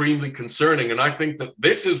extremely concerning. And I think that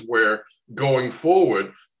this is where, going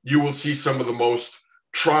forward, you will see some of the most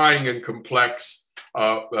trying and complex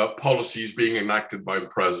policies being enacted by the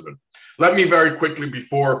president. Let me very quickly,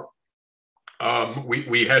 before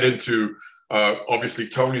we head into obviously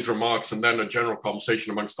Tony's remarks and then a general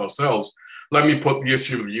conversation amongst ourselves, let me put the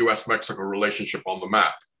issue of the U.S. Mexico relationship on the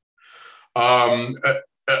map.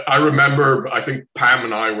 I remember, I think Pam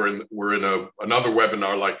and I were in another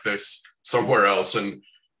webinar like this somewhere else,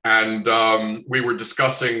 and we were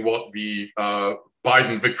discussing what the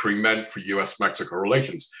Biden victory meant for U.S. Mexico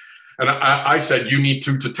relations. And I said, you need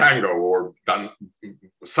 2 to tango, or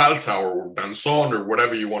salsa, or danzón, or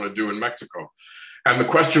whatever you want to do in Mexico. And the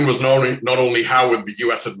question was not only how would the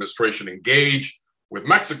U.S. administration engage with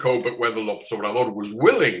Mexico, but whether López Obrador was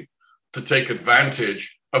willing to take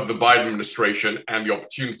advantage of the Biden administration and the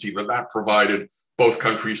opportunity that provided both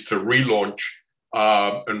countries to relaunch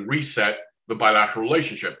and reset the bilateral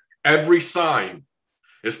relationship. Every sign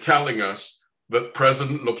is telling us that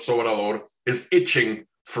President López Obrador is itching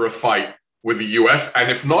for a fight with the U.S.,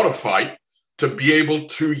 and if not a fight, to be able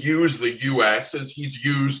to use the U.S. as he's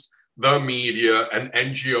used the media and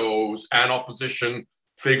NGOs and opposition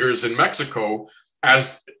figures in Mexico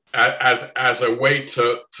as a way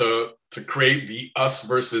to create the us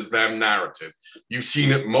versus them narrative. You've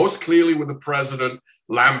seen it most clearly with the president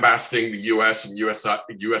lambasting the US and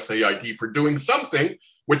USAID for doing something,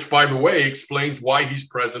 which, by the way, explains why he's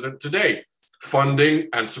president today. Funding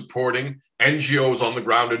and supporting NGOs on the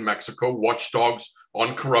ground in Mexico, watchdogs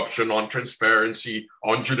on corruption, on transparency,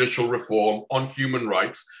 on judicial reform, on human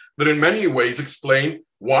rights, that in many ways explain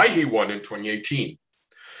why he won in 2018.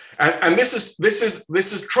 And this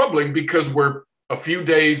is troubling, because we're a few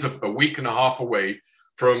days, a week and a half away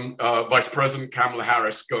from Vice President Kamala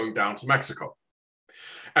Harris going down to Mexico.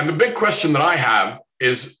 And the big question that I have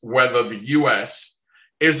is whether the US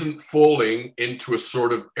isn't falling into a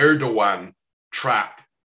sort of Erdogan trap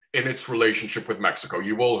in its relationship with Mexico.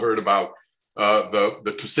 You've all heard about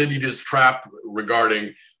the Thucydides trap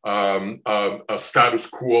regarding a status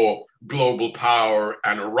quo global power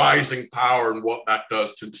and a rising power and what that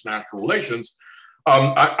does to international relations.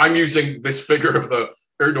 I'm using this figure of the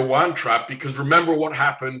Erdogan trap because remember what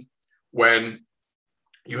happened when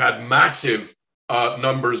you had massive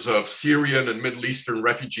numbers of Syrian and Middle Eastern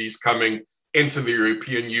refugees coming into the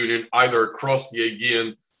European Union, either across the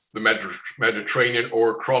Aegean, the Mediterranean,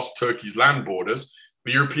 or across Turkey's land borders.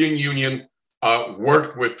 The European Union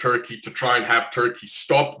worked with Turkey to try and have Turkey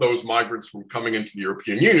stop those migrants from coming into the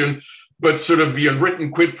European Union. But sort of the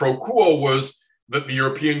unwritten quid pro quo was that the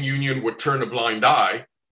European Union would turn a blind eye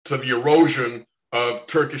to the erosion of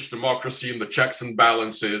Turkish democracy and the checks and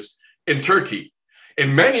balances in Turkey.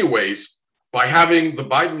 In many ways, by having the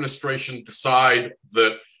Biden administration decide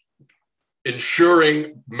that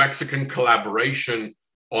ensuring Mexican collaboration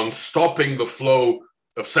on stopping the flow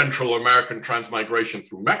of Central American transmigration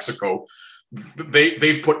through Mexico,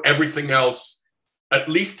 they've put everything else, at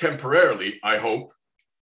least temporarily, I hope,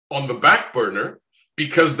 on the back burner,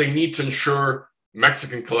 because they need to ensure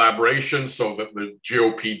Mexican collaboration so that the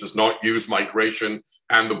GOP does not use migration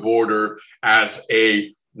and the border as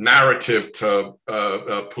a narrative to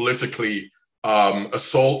politically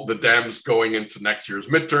assault the Dems going into next year's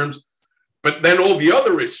midterms. But then all the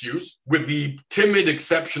other issues, with the timid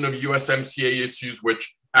exception of USMCA issues,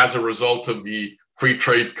 which as a result of the Free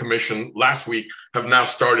Trade Commission last week have now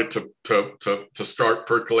started to start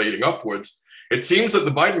percolating upwards, it seems that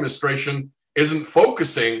the Biden administration isn't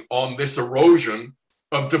focusing on this erosion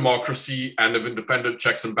of democracy and of independent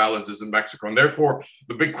checks and balances in Mexico. And therefore,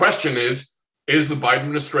 the big question is the Biden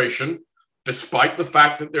administration, despite the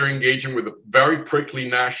fact that they're engaging with a very prickly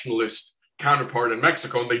nationalist counterpart in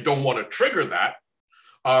Mexico, and they don't want to trigger that,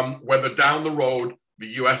 whether down the road the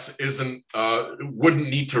U.S. wouldn't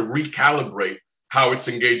need to recalibrate how it's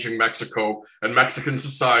engaging Mexico and Mexican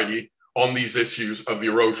society on these issues of the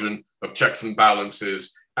erosion of checks and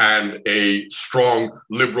balances and a strong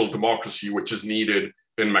liberal democracy, which is needed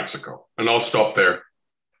in Mexico. And I'll stop there.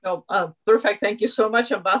 Oh, perfect. Thank you so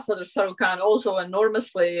much, Ambassador Sarukhan. Also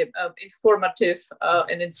enormously informative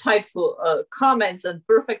and insightful comments, and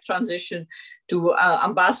perfect transition to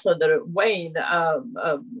Ambassador Wayne.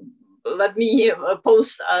 Let me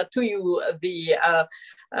pose to you the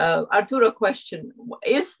Arturo question.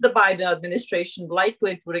 Is the Biden administration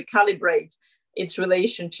likely to recalibrate its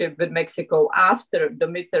relationship with Mexico after the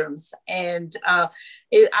midterms? And are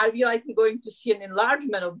we likely going to see an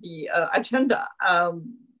enlargement of the agenda?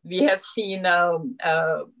 We have seen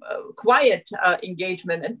quiet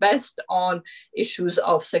engagement at best on issues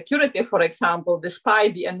of security, for example,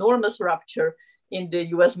 despite the enormous rupture in the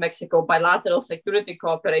U.S. Mexico bilateral security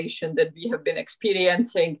cooperation that we have been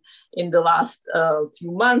experiencing in the last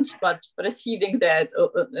few months, but preceding that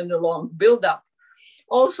in a long buildup.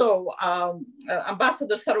 Also,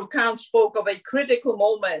 Ambassador Sarukhan spoke of a critical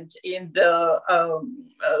moment in the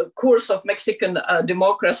course of Mexican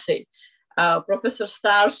democracy. Professor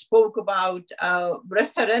Starr spoke about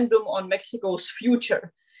referendum on Mexico's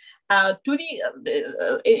future.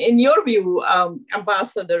 In your view,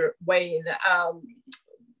 Ambassador Wayne,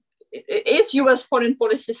 is U.S. foreign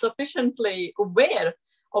policy sufficiently aware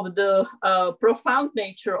of the profound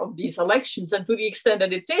nature of these elections? And to the extent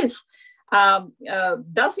that it is,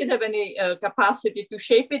 does it have any capacity to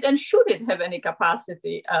shape it? And should it have any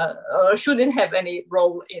capacity, or should it have any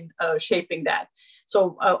role in shaping that?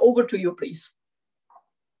 So over to you, please.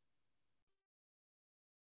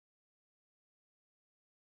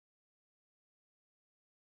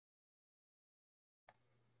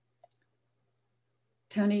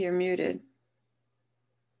 Tony, you're muted.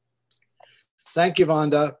 Thank you,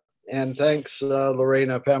 Vonda. And thanks,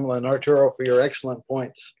 Lorena, Pamela, and Arturo for your excellent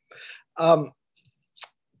points. I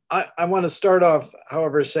want to start off,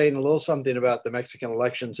 however, saying a little something about the Mexican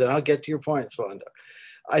elections, and I'll get to your points, Vonda.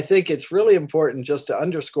 I think it's really important just to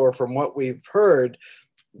underscore from what we've heard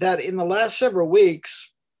that in the last several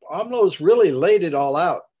weeks, AMLO's really laid it all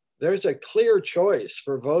out. There's a clear choice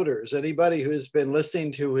for voters. Anybody who's been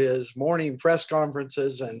listening to his morning press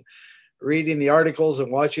conferences and reading the articles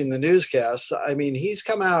and watching the newscasts, I mean, he's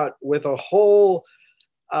come out with a whole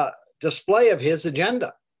display of his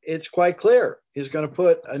agenda. It's quite clear. He's going to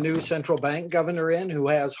put a new central bank governor in who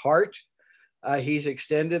has heart. He's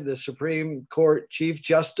extended the Supreme Court Chief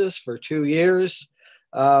Justice for 2 years.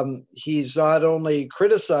 He's not only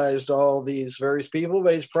criticized all these various people,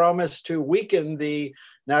 but he's promised to weaken the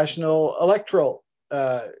national electoral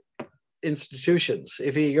institutions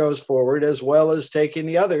if he goes forward, as well as taking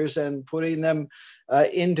the others and putting them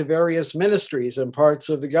into various ministries and parts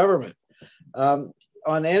of the government.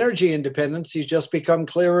 On energy independence, he's just become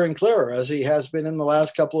clearer and clearer, as he has been in the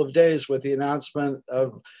last couple of days with the announcement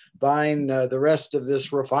of buying the rest of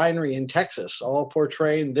this refinery in Texas, all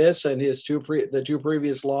portraying this and his the two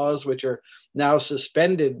previous laws, which are now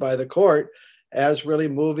suspended by the court, as really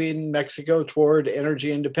moving Mexico toward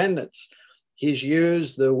energy independence. He's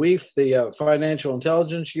used the WIF, the Financial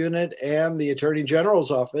Intelligence Unit, and the Attorney General's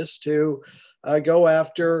office to go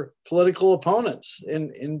after political opponents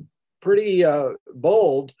in pretty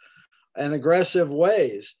bold and aggressive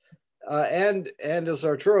ways. And as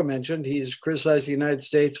Arturo mentioned, he's criticized the United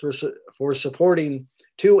States for supporting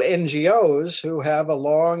two NGOs who have a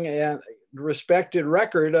long and respected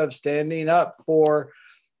record of standing up for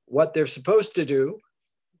what they're supposed to do,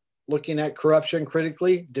 looking at corruption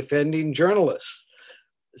critically, defending journalists.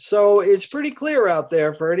 So it's pretty clear out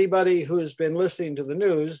there for anybody who has been listening to the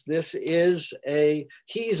news, this is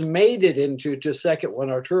he's made it into, to second what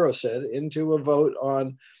Arturo said, into a vote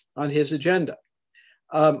on his agenda.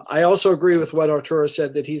 I also agree with what Arturo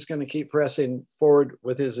said, that he's going to keep pressing forward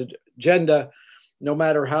with his agenda, no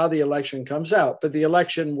matter how the election comes out. But the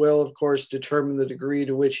election will, of course, determine the degree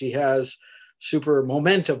to which he has super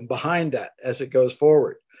momentum behind that as it goes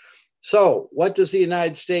forward. So what does the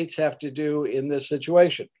United States have to do in this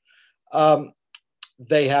situation?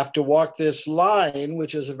 They have to walk this line,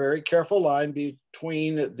 which is a very careful line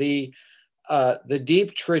between the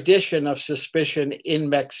deep tradition of suspicion in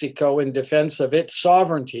Mexico in defense of its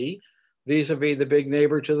sovereignty, vis-a-vis the big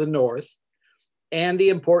neighbor to the north, and the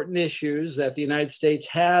important issues that the United States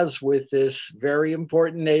has with this very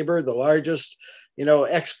important neighbor, the largest,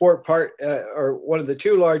 export or one of the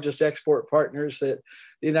two largest export partners that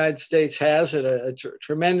the United States has, and a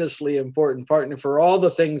tremendously important partner for all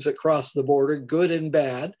the things that cross the border, good and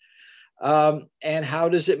bad. And how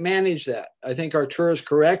does it manage that? I think Arturo is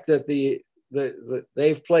correct that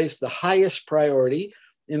they've placed the highest priority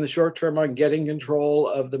in the short term on getting control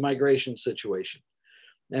of the migration situation.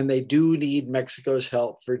 And they do need Mexico's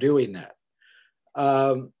help for doing that.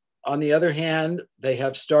 On the other hand, they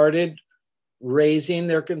have started raising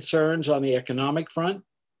their concerns on the economic front,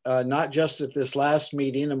 not just at this last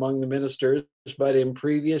meeting among the ministers, but in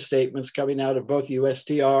previous statements coming out of both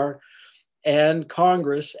USTR and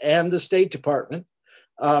Congress and the State Department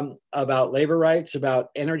about labor rights, about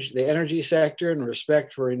energy, the energy sector, and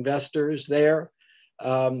respect for investors there.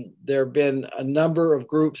 There have been a number of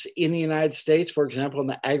groups in the United States, for example, in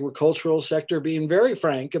the agricultural sector, being very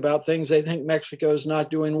frank about things they think Mexico is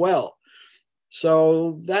not doing well.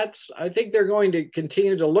 So I think they're going to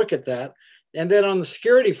continue to look at that. And then on the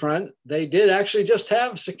security front, they did actually just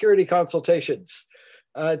have security consultations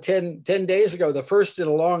 10 days ago, the first in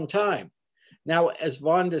a long time. Now, as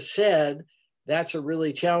Vonda said, that's a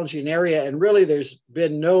really challenging area. And really, there's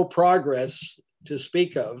been no progress to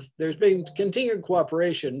speak of. There's been continued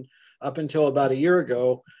cooperation up until about a year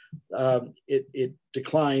ago. It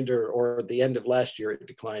declined, or at the end of last year, it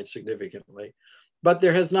declined significantly. But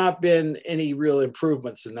there has not been any real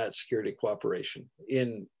improvements in that security cooperation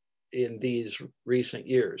in these recent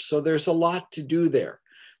years. So there's a lot to do there.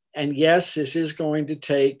 And yes, this is going to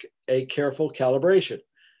take a careful calibration.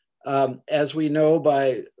 As we know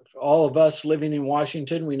by all of us living in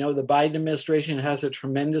Washington, we know the Biden administration has a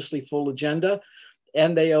tremendously full agenda,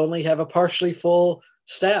 and they only have a partially full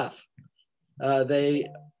staff. They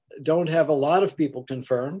don't have a lot of people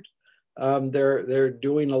confirmed. They're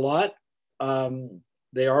doing a lot.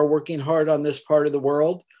 They are working hard on this part of the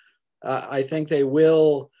world. I think they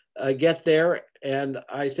will get there, and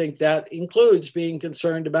I think that includes being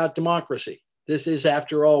concerned about democracy. This is,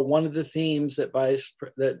 after all, one of the themes that Vice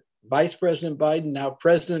President Biden, now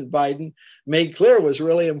President Biden, made clear was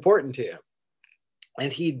really important to him.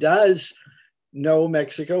 And he does know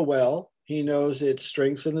Mexico well. He knows its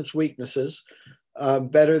strengths and its weaknesses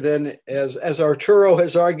better than, as Arturo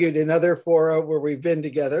has argued in other fora where we've been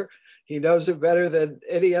together, he knows it better than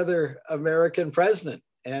any other American president.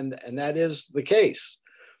 And that is the case.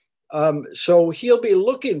 So he'll be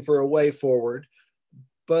looking for a way forward.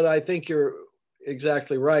 But I think you're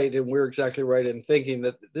exactly right, and we're exactly right in thinking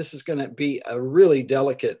that this is going to be a really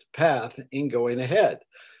delicate path in going ahead,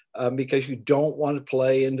 because you don't want to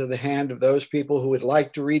play into the hand of those people who would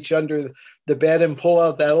like to reach under the bed and pull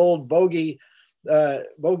out that old bogeyman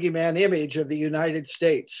image of the United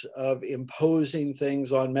States of imposing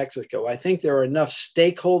things on Mexico. I think there are enough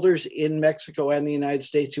stakeholders in Mexico and the United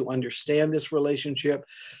States who understand this relationship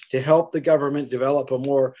to help the government develop a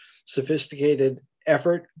more sophisticated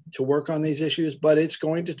effort to work on these issues, but it's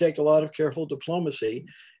going to take a lot of careful diplomacy,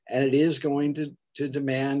 and it is going to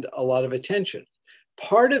demand a lot of attention.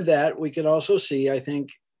 Part of that we can also see, I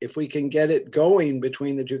think, if we can get it going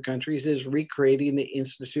between the two countries, is recreating the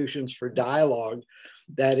institutions for dialogue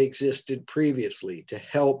that existed previously to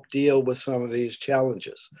help deal with some of these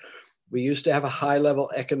challenges. We used to have a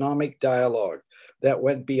high-level economic dialogue that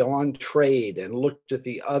went beyond trade and looked at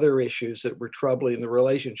the other issues that were troubling the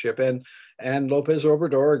relationship. And López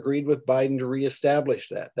Obrador agreed with Biden to reestablish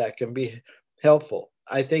that. That can be helpful.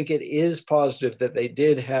 I think it is positive that they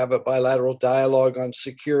did have a bilateral dialogue on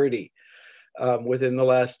security within the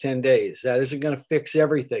last 10 days. That isn't going to fix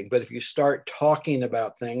everything, but if you start talking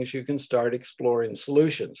about things, you can start exploring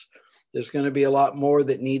solutions. There's going to be a lot more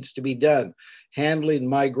that needs to be done. Handling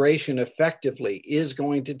migration effectively is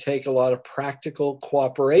going to take a lot of practical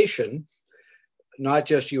cooperation, not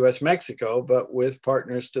just U.S. Mexico, but with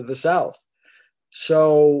partners to the south.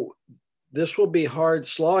 So this will be hard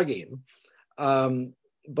slogging,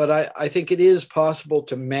 but I think it is possible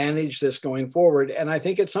to manage this going forward. And I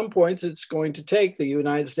think at some points it's going to take the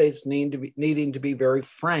United States needing to be very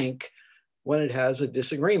frank when it has a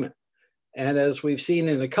disagreement. And as we've seen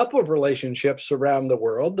in a couple of relationships around the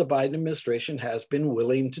world, the Biden administration has been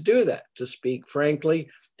willing to do that, to speak frankly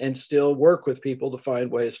and still work with people to find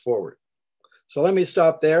ways forward. So let me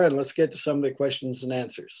stop there and let's get to some of the questions and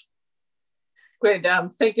answers. Great.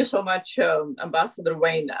 Thank you so much, Ambassador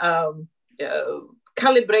Wayne.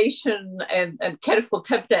 Calibration and careful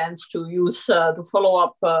tap dance, to use to follow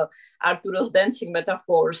up Arturo's dancing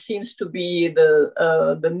metaphor, seems to be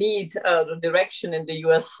the need, the direction in the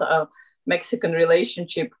U.S. Mexican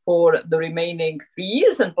relationship for the remaining 3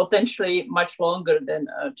 years, and potentially much longer than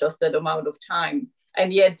just that amount of time.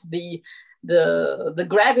 And yet the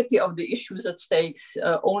gravity of the issues at stakes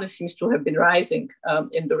only seems to have been rising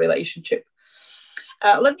in the relationship.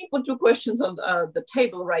 Let me put two questions on the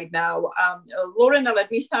table right now. Lorena,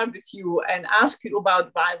 let me start with you and ask you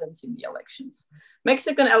about violence in the elections.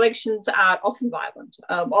 Mexican elections are often violent.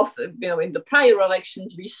 Often, in the prior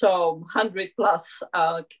elections, we saw 100+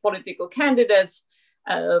 political candidates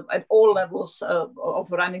at all levels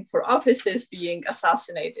of running for offices being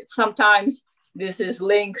assassinated. Sometimes This is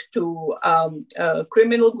linked to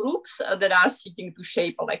criminal groups that are seeking to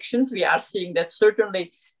shape elections. We are seeing that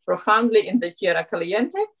certainly profoundly in the Tierra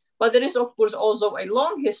Caliente, but there is, of course, also a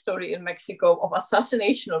long history in Mexico of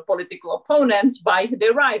assassination of political opponents by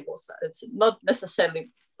their rivals. It's not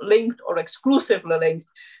necessarily linked or exclusively linked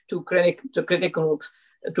to critical groups,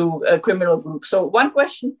 to criminal groups. So one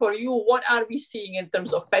question for you, what are we seeing in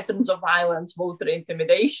terms of patterns of violence, voter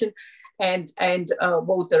intimidation, and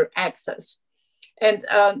voter access? And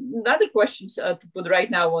another question to put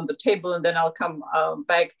right now on the table, and then I'll come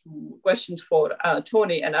back to questions for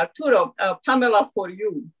Tony and Arturo. Pamela, for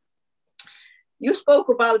you. You spoke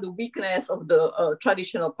about the weakness of the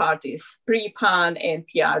traditional parties, pre-PAN and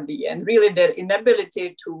PRD, and really their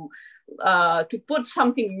inability to put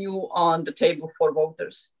something new on the table for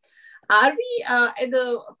voters. Are we at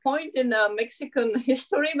a point in Mexican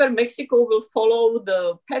history where Mexico will follow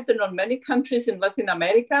the pattern of many countries in Latin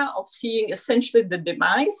America of seeing essentially the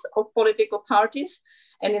demise of political parties,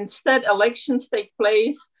 and instead elections take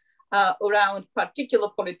place around particular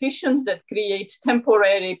politicians that create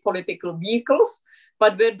temporary political vehicles,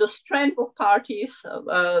 but where the strength of parties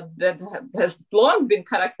that has long been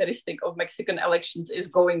characteristic of Mexican elections is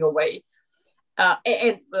going away?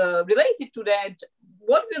 And related to that,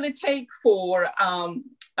 what will it take for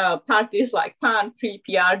parties like PAN,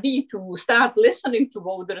 pre-PRD to start listening to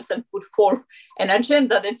voters and put forth an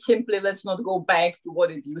agenda that simply let's not go back to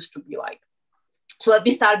what it used to be like? So let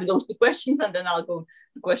me start with those two questions, and then I'll go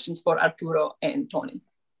to questions for Arturo and Tony.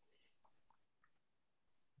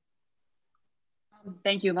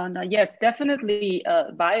 Thank you, Wanda. Yes, definitely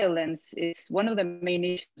violence is one of the main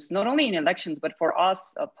issues, not only in elections, but for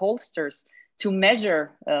us pollsters to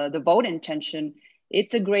measure the vote intention.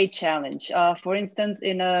 It's a great challenge. For instance,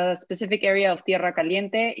 in a specific area of Tierra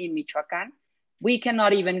Caliente in Michoacán, we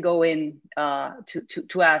cannot even go in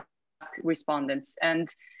to ask respondents.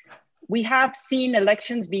 And we have seen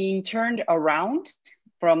elections being turned around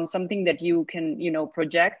from something that you can,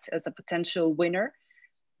 project as a potential winner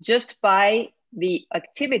just by the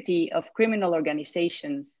activity of criminal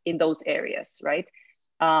organizations in those areas, right?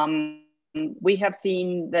 We have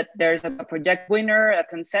seen that there's a project winner, a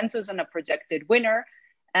consensus on a projected winner,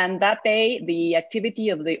 and that day the activity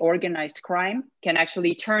of the organized crime can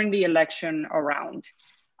actually turn the election around.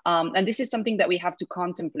 And this is something that we have to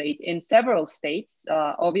contemplate in several states,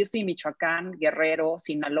 obviously Michoacán, Guerrero,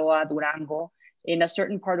 Sinaloa, Durango, in a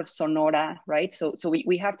certain part of Sonora, right? So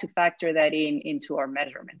we have to factor that into our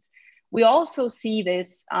measurements. We also see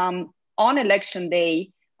this on election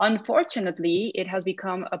day. Unfortunately, it has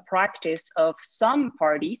become a practice of some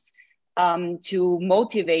parties to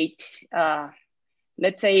motivate,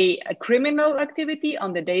 let's say, a criminal activity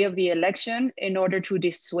on the day of the election in order to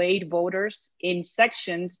dissuade voters in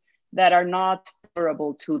sections that are not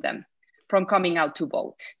favorable to them from coming out to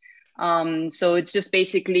vote. So it's just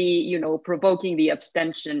basically, provoking the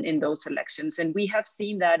abstention in those elections. And we have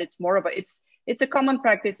seen that it's more of it's a common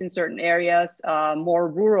practice in certain areas, more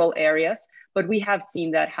rural areas, but we have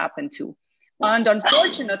seen that happen too. And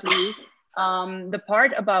unfortunately, the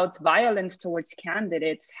part about violence towards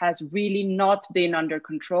candidates has really not been under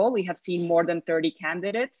control. We have seen more than 30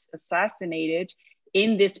 candidates assassinated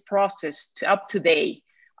in this process up to date.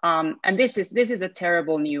 And this is a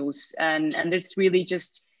terrible news. And it's really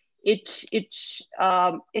just, it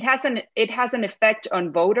has an effect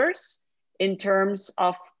on voters in terms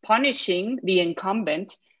of punishing the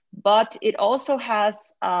incumbent, but it also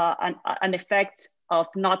has an effect of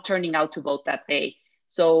not turning out to vote that day.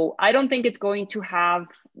 So I don't think it's going to have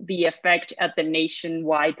the effect at the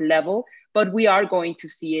nationwide level, but we are going to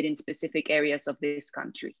see it in specific areas of this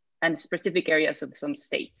country and specific areas of some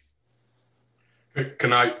states.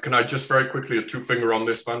 Can I just very quickly a two-finger on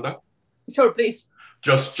this, Wanda? Sure, please.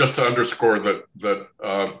 Just to underscore that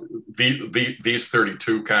these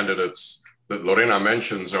 32 candidates that Lorena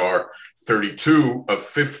mentions are 32 of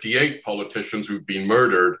 58 politicians who've been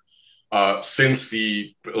murdered since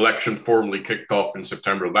the election formally kicked off in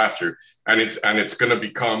September of last year. And it's going to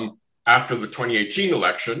become, after the 2018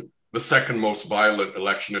 election, the second most violent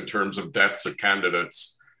election in terms of deaths of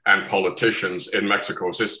candidates and politicians in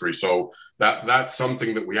Mexico's history. So that's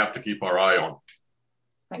something that we have to keep our eye on.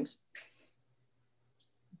 Thanks.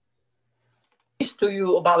 To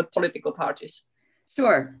you about political parties.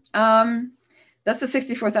 Sure. That's a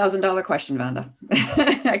 $64,000 question, Wanda.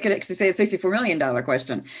 I could actually say a $64 million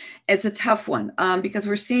question. It's a tough one because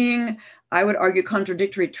we're seeing, I would argue,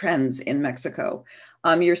 contradictory trends in Mexico.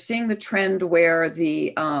 You're seeing the trend where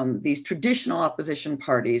these traditional opposition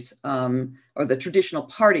parties, or the traditional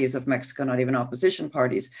parties of Mexico, not even opposition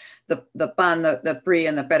parties, the PAN, the PRI,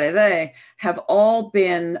 and the PRD, have all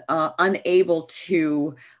been unable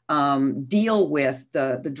to deal with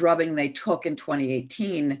the drubbing they took in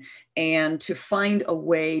 2018 and to find a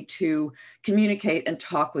way to communicate and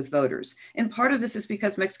talk with voters. And part of this is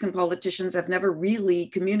because Mexican politicians have never really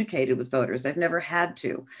communicated with voters. They've never had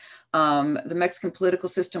to. The Mexican political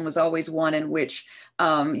system was always one in which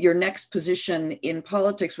your next position in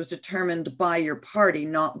politics was determined by your party,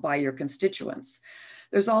 not by your constituents.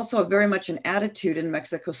 There's also very much an attitude in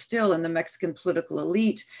Mexico still in the Mexican political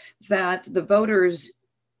elite that the voters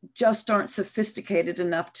just aren't sophisticated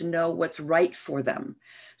enough to know what's right for them.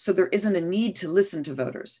 So there isn't a need to listen to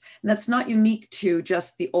voters. And that's not unique to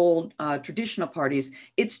just the old traditional parties.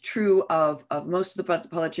 It's true of most of the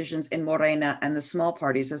politicians in Morena and the small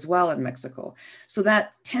parties as well in Mexico. So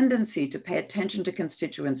that tendency to pay attention to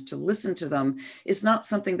constituents, to listen to them, is not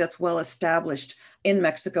something that's well established in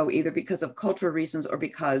Mexico, either because of cultural reasons or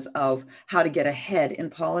because of how to get ahead in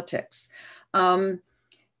politics.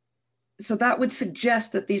 So that would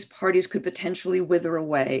suggest that these parties could potentially wither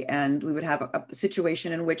away, and we would have a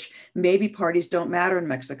situation in which maybe parties don't matter in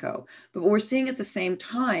Mexico. But what we're seeing at the same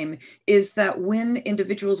time is that when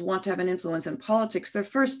individuals want to have an influence in politics, their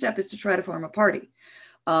first step is to try to form a party.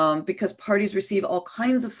 Because parties receive all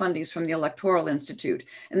kinds of fundings from the Electoral Institute,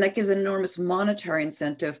 and that gives an enormous monetary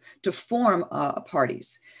incentive to form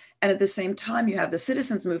parties. And at the same time, you have the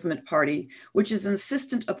Citizens Movement Party, which is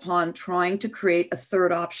insistent upon trying to create a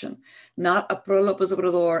third option, not a pro-López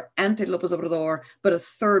Obrador, anti-López Obrador, but a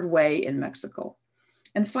third way in Mexico.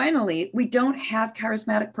 And finally, we don't have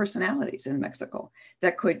charismatic personalities in Mexico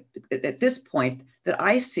that could, at this point, that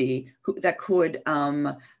I see, that could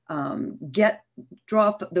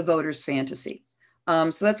draw the voters' fantasy.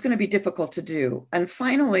 So that's going to be difficult to do. And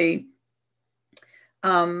finally,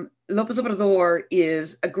 López Obrador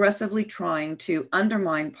is aggressively trying to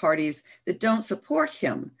undermine parties that don't support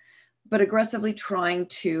him, but aggressively trying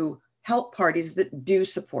to help parties that do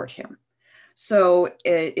support him. So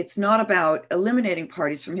it's not about eliminating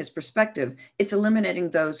parties from his perspective, it's eliminating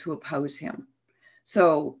those who oppose him.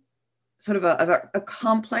 So sort of a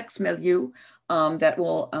complex milieu that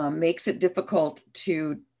will makes it difficult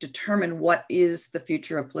to determine what is the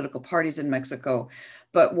future of political parties in Mexico,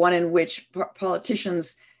 but one in which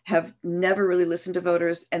politicians have never really listened to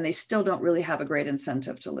voters, and they still don't really have a great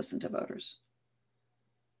incentive to listen to voters.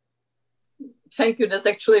 Thank you. That's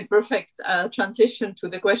actually a perfect transition to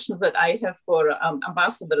the questions that I have for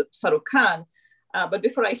Ambassador Sarukhan. But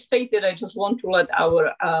before I state it, I just want to let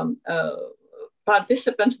our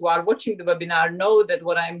participants who are watching the webinar know that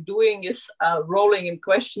what I'm doing is rolling in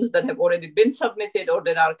questions that have already been submitted or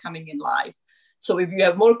that are coming in live. So if you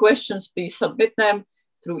have more questions, please submit them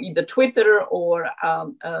through either Twitter or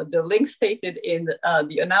the link stated in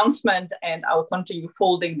the announcement, and I'll continue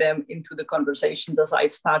folding them into the conversations as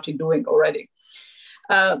I've started doing already.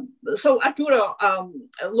 So Arturo,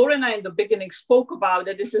 Lorena in the beginning spoke about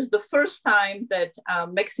that this is the first time that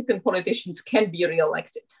Mexican politicians can be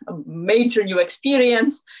reelected, a major new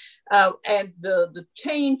experience. And the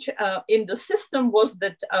change in the system was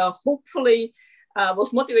that hopefully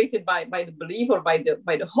was motivated by the belief or by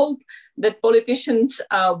the hope that politicians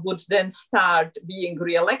would then start being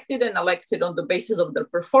reelected and elected on the basis of their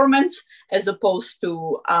performance as opposed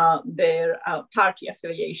to their party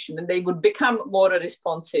affiliation, and they would become more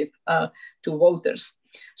responsive to voters.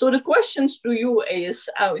 So the questions to you is,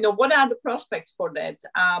 what are the prospects for that?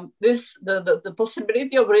 The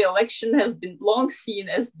possibility of re-election has been long seen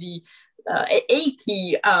as a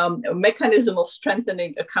key mechanism of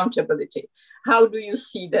strengthening accountability. How do you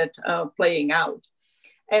see that playing out?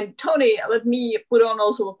 And Tony, let me put on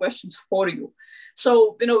also questions for you.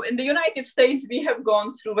 So, in the United States, we have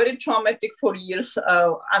gone through very traumatic 4 years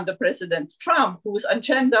under President Trump, whose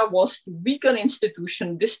agenda was to weaken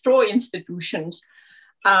institutions, destroy institutions,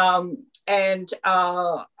 and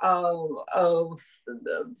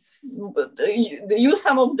use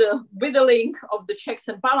some of the whittling of the checks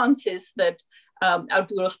and balances that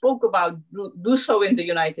Arturo spoke about, do so in the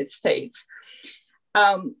United States.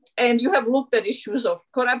 And you have looked at issues of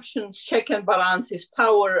corruption, check and balances,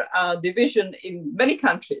 power division in many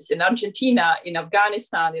countries, in Argentina, in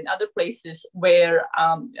Afghanistan, in other places where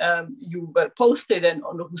you were posted and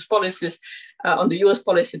on whose policies, on the US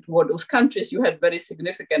policy toward those countries, you had very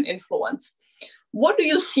significant influence. What do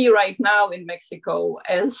you see right now in Mexico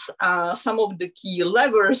as some of the key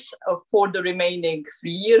levers for the remaining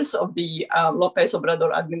 3 years of the López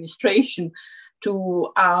Obrador administration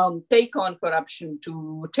to take on corruption,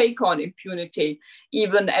 to take on impunity,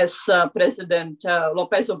 even as President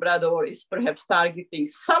López Obrador is perhaps targeting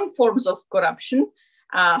some forms of corruption,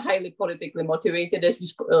 highly politically motivated, as we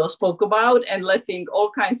spoke about, and letting all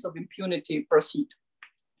kinds of impunity proceed.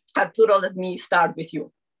 Arturo, let me start with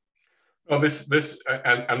you. Well, this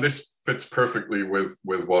fits perfectly with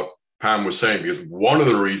what Pam was saying, because one of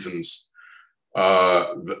the reasons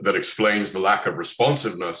that explains the lack of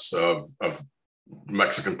responsiveness of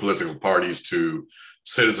Mexican political parties to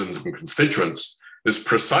citizens and constituents is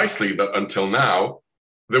precisely that until now,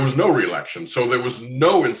 there was no re-election. So there was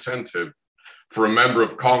no incentive for a member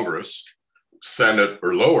of Congress, Senate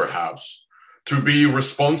or lower house, to be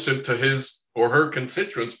responsive to his or her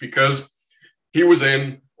constituents, because he was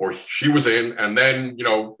in or she was in, and then, you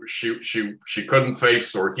know, she couldn't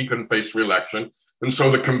face or he couldn't face re-election. And so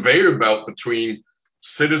the conveyor belt between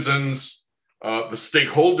citizens, the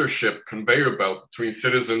stakeholdership conveyor belt between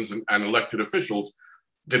citizens and elected officials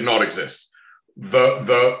did not exist.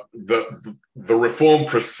 The reform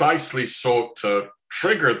precisely sought to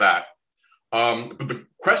trigger that. But the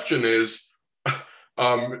question is,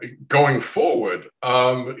 going forward,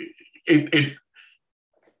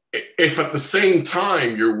 if at the same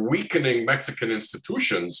time you're weakening Mexican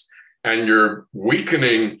institutions and you're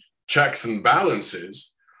weakening checks and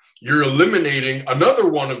balances, you're eliminating another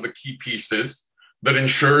one of the key pieces that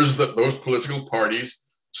ensures that those political parties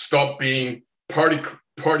stop being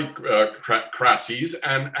partycracies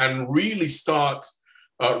and really start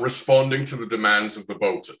responding to the demands of the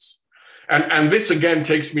voters. And this again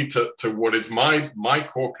takes me to what is my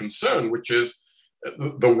core concern, which is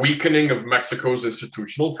the weakening of Mexico's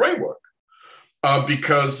institutional framework.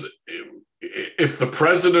 Because if the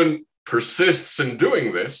president persists in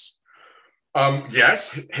doing this,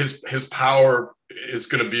 yes, his power is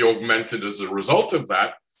going to be augmented as a result of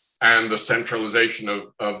that and the centralization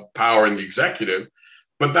of power in the executive.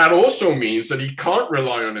 But that also means that he can't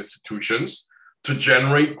rely on institutions to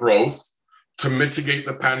generate growth, to mitigate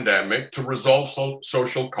the pandemic, to resolve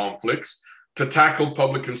social conflicts, to tackle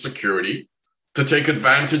public insecurity, to take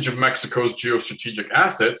advantage of Mexico's geostrategic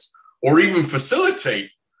assets, or even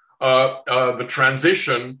facilitate the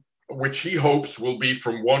transition, which he hopes will be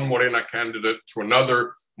from one Morena candidate to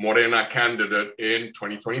another Morena candidate in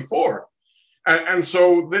 2024. And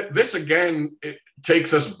so this again, it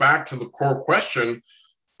takes us back to the core question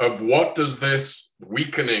of what does this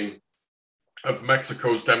weakening of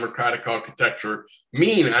Mexico's democratic architecture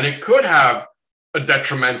mean? And it could have a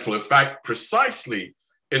detrimental effect precisely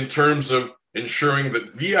in terms of ensuring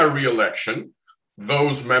that via re-election,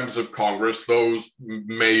 those members of Congress, those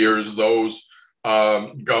mayors, those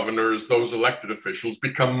governors, those elected officials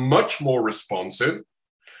become much more responsive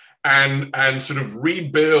and sort of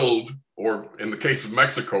rebuild, or in the case of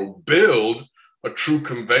Mexico, build a true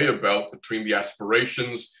conveyor belt between the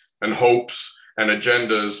aspirations and hopes and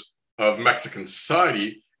agendas of Mexican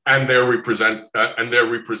society and their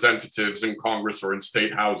representatives in Congress or in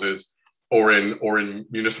state houses or in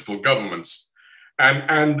municipal governments.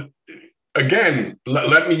 And again,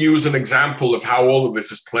 let me use an example of how all of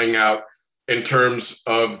this is playing out in terms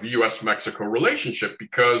of the U.S. Mexico relationship,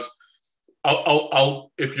 because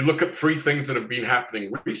if you look at three things that have been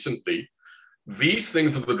happening recently, these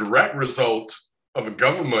things are the direct result of a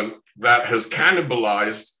government that has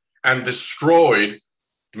cannibalized and destroyed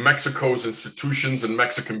Mexico's institutions and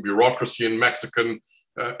Mexican bureaucracy and Mexican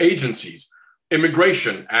agencies.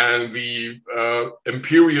 Immigration and the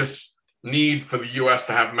imperious need for the US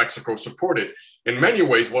to have Mexico supported. In many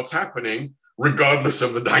ways, what's happening, regardless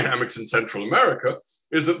of the dynamics in Central America,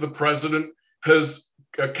 is that the president has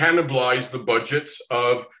cannibalized the budgets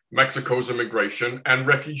of Mexico's immigration and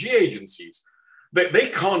refugee agencies. They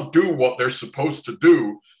can't do what they're supposed to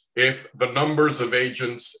do if the numbers of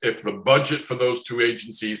agents, if the budget for those two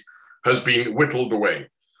agencies has been whittled away.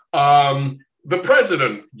 The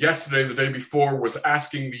president yesterday, the day before, was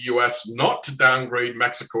asking the US not to downgrade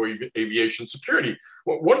Mexico aviation security.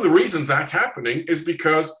 Well, one of the reasons that's happening is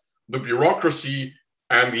because the bureaucracy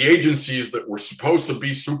and the agencies that were supposed to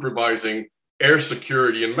be supervising air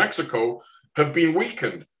security in Mexico have been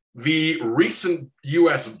weakened. The recent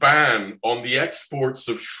US ban on the exports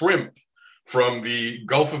of shrimp from the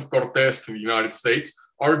Gulf of Cortés to the United States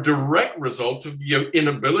are a direct result of the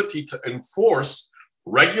inability to enforce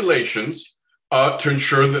regulations to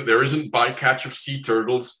ensure that there isn't bycatch of sea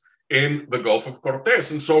turtles in the Gulf of Cortés.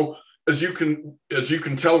 And so, as you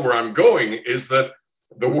can tell where I'm going, is that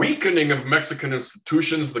the weakening of Mexican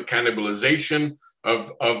institutions, the cannibalization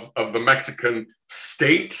of the Mexican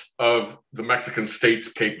state, of the Mexican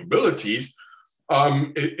state's capabilities,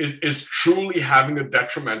 is truly having a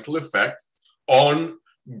detrimental effect on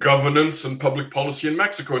governance and public policy in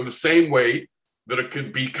Mexico, in the same way that it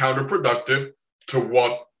could be counterproductive to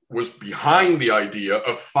what was behind the idea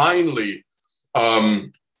of finally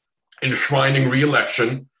enshrining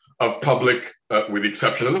re-election of public, with the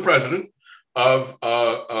exception of the president, of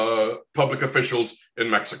public officials in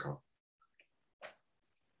Mexico.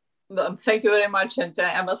 Thank you very much. And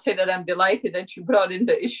I must say that I'm delighted that you brought in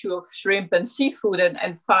the issue of shrimp and seafood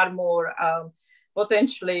and far more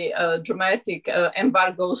potentially dramatic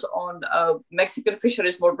embargoes on Mexican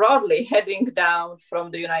fisheries more broadly, heading down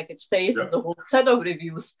from the United States. As a whole set of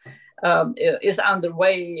reviews is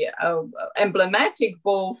underway, emblematic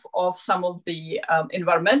both of some of the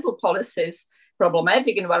environmental policies,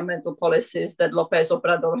 problematic environmental policies that López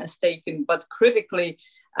Obrador has taken, but critically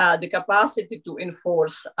the capacity to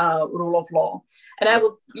enforce rule of law. And I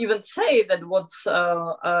would even say that what's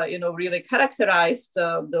really characterized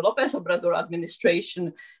the López Obrador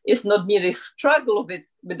administration is not merely struggle with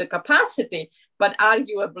the capacity, but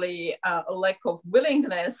arguably a lack of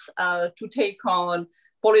willingness to take on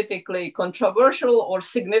politically controversial or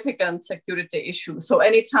significant security issues. So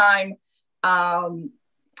anytime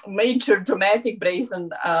major dramatic brazen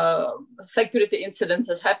security incidents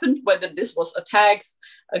has happened, whether this was attacks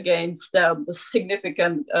against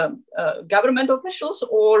significant government officials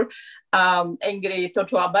or angry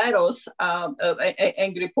Totoaberos,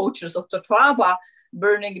 angry poachers of Totoaba,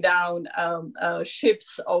 burning down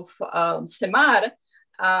ships of Semar,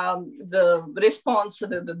 the response,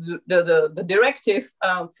 the directive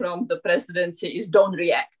from the presidency is don't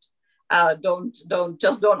react, don't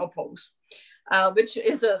oppose. Which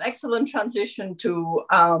is an excellent transition to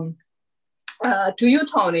you,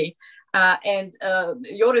 Tony, and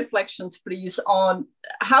your reflections, please, on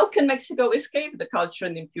how can Mexico escape the culture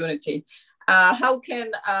and impunity? How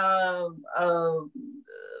can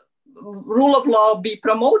rule of law be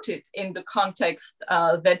promoted in the context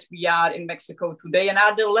that we are in Mexico today? And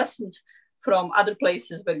are there lessons from other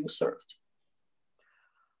places where you served?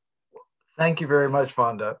 Thank you very much,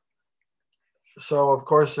 Fonda. So, of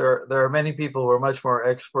course, there are many people who are much more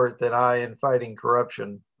expert than I in fighting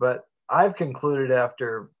corruption, but I've concluded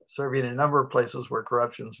after serving in a number of places where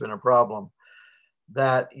corruption's been a problem,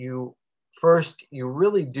 that you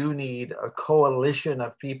really do need a coalition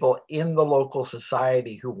of people in the local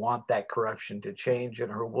society who want that corruption to change and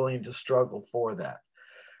are willing to struggle for that.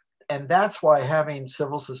 And that's why having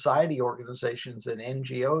civil society organizations and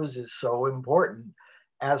NGOs is so important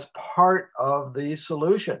as part of the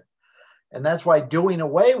solution. And that's why doing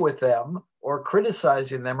away with them or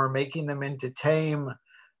criticizing them or making them into tame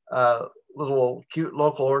little cute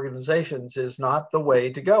local organizations is not the way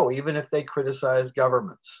to go, even if they criticize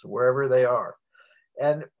governments, wherever they are.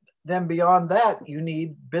 And then beyond that, you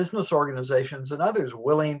need business organizations and others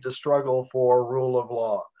willing to struggle for rule of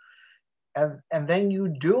law. And then you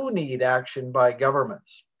do need action by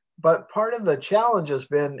governments. But part of the challenge has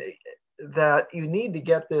been that you need to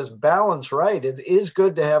get this balance right. It is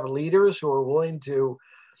good to have leaders who are willing to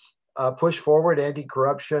push forward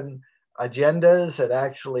anti-corruption agendas and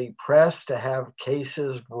actually press to have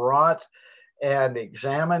cases brought and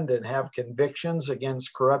examined and have convictions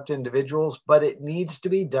against corrupt individuals, but it needs to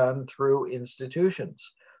be done through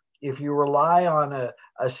institutions. If you rely on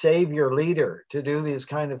a savior leader to do these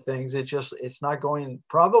kind of things, it's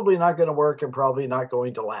probably not going to work and probably not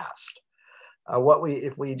going to last.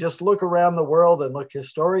 If we just look around the world and look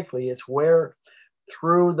historically, it's where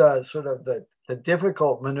through the sort of the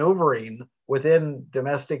difficult maneuvering within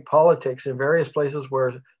domestic politics in various places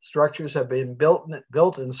where structures have been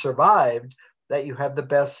built and survived, that you have the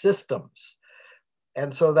best systems.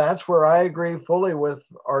 And so that's where I agree fully with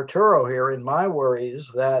Arturo here in my worries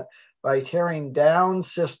that by tearing down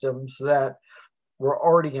systems that were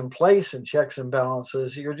already in place in checks and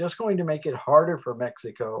balances, you're just going to make it harder for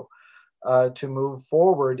Mexico to move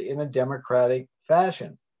forward in a democratic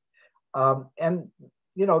fashion. And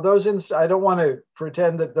you know, I don't want to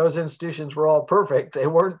pretend that those institutions were all perfect. They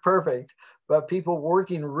weren't perfect, but people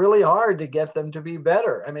working really hard to get them to be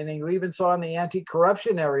better. I mean, you even saw in the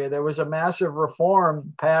anti-corruption area, there was a massive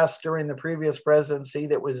reform passed during the previous presidency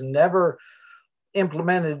that was never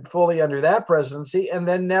implemented fully under that presidency and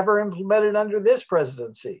then never implemented under this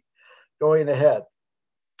presidency going ahead.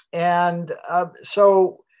 And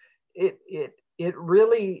so it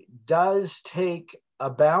really does take a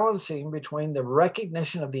balancing between the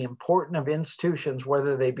recognition of the importance of institutions,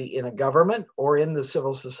 whether they be in a government or in the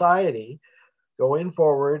civil society going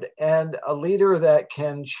forward, and a leader that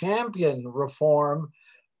can champion reform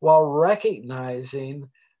while recognizing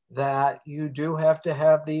that you do have to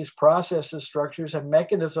have these processes, structures, and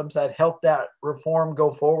mechanisms that help that reform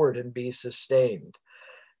go forward and be sustained.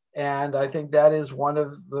 And I think that is one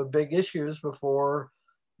of the big issues before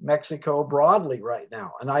Mexico broadly right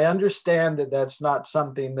now. And I understand that that's not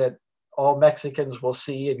something that all Mexicans will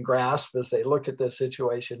see and grasp as they look at this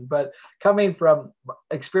situation. But coming from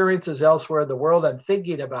experiences elsewhere in the world and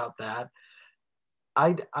thinking about that,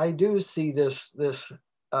 I do see this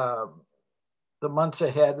the months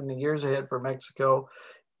ahead and the years ahead for Mexico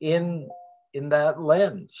in that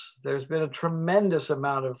lens. There's been a tremendous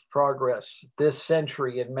amount of progress this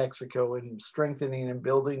century in Mexico in strengthening and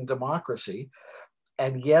building democracy.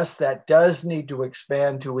 And yes, that does need to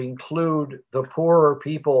expand to include the poorer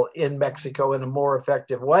people in Mexico in a more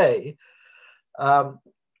effective way.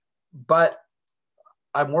 But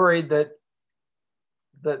I'm worried that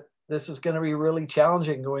this is going to be really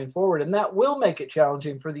challenging going forward. And that will make it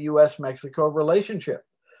challenging for the U.S. Mexico relationship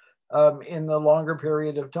in the longer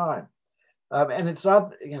period of time. And it's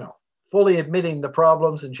not, fully admitting the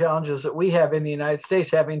problems and challenges that we have in the United States,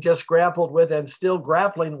 having just grappled with and still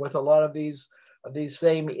grappling with a lot of these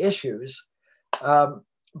same issues.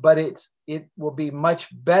 But it will be much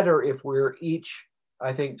better if we're each,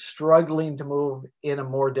 I think, struggling to move in a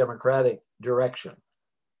more democratic direction.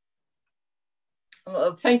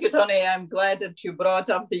 Thank you, Tony. I'm glad that you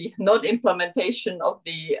brought up the non-implementation of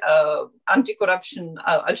the anti-corruption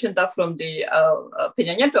agenda from the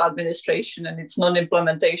Peña Nieto administration and its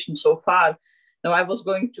non-implementation so far. Now, I was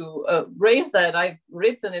going to raise that. I've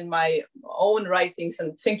written in my own writings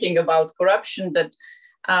and thinking about corruption that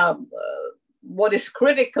what is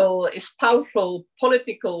critical is a powerful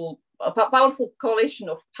coalition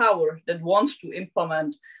of power that wants to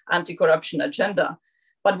implement anti-corruption agenda.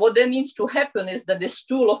 But what then needs to happen is that this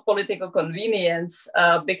tool of political convenience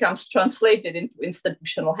becomes translated into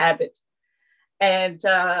institutional habit. And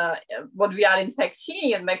what we are in fact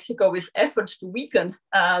seeing in Mexico is efforts to weaken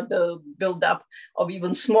the buildup of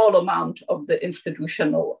even small amount of the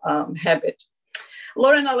institutional habit.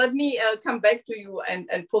 Lorena, let me come back to you and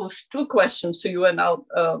pose two questions to you, and I'll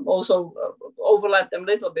also overlap them a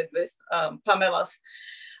little bit with Pamela's.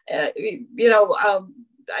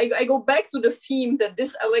 I go back to the theme that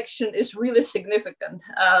this election is really significant.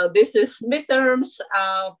 This is midterms.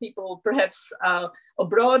 People perhaps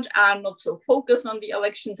abroad are not so focused on the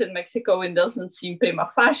elections in Mexico. It doesn't seem prima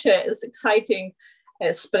facie as exciting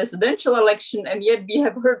as presidential election. And yet we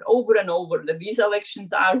have heard over and over that these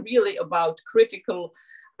elections are really about critical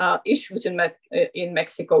issues in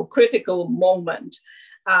Mexico, critical moment.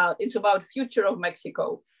 It's about future of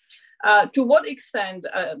Mexico. To what extent,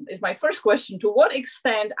 is my first question, to what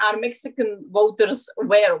extent are Mexican voters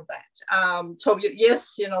aware of that? So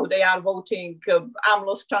yes, they are voting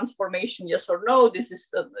AMLO's transformation, yes or no. This is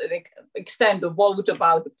the extent of vote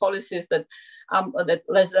about the policies that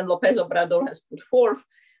President López Obrador has put forth.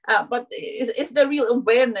 But is there real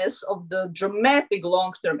awareness of the dramatic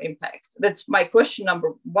long-term impact? That's my question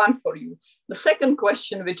number one for you. The second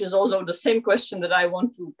question, which is also the same question that I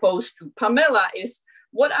want to pose to Pamela, is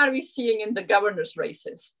what are we seeing in the governor's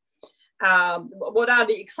races? What are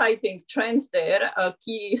the exciting trends there,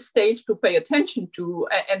 key states to pay attention to?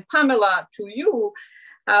 And Pamela, to you,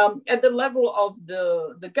 at the level of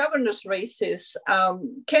the governor's races,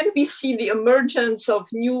 can we see the emergence of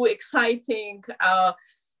new exciting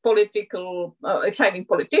exciting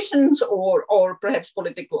politicians or perhaps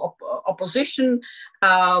political opposition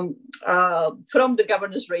from the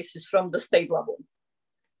governor's races from the state level?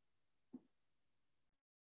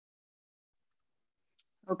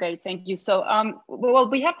 Okay, thank you. So, well,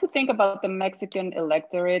 we have to think about the Mexican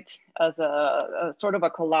electorate as a sort of a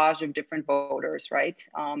collage of different voters, right?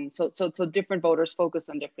 So different voters focus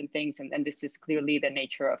on different things, and this is clearly the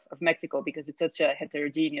nature of Mexico because it's such a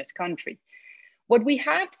heterogeneous country. What we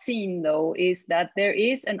have seen, though, is that there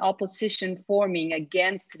is an opposition forming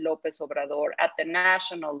against López Obrador at the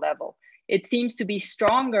national level. It seems to be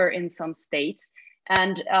stronger in some states,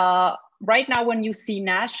 and right now, when you see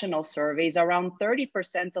national surveys, around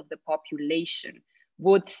 30% of the population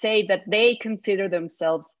would say that they consider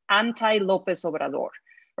themselves anti-López Obrador,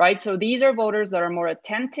 right? So these are voters that are more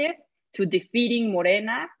attentive to defeating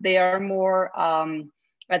Morena. They are more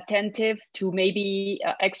attentive to maybe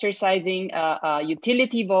exercising a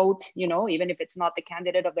utility vote, even if it's not the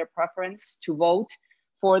candidate of their preference, to vote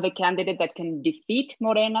for the candidate that can defeat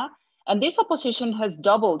Morena. And this opposition has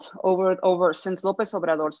doubled over since López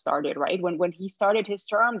Obrador started, right? When he started his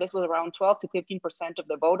term, this was around 12 to 15% of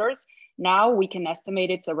the voters. Now we can estimate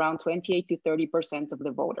it's around 28 to 30% of the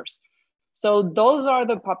voters. So those are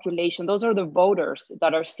the population, those are the voters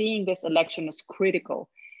that are seeing this election as critical.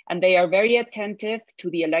 And they are very attentive to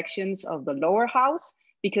the elections of the lower house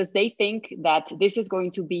because they think that this is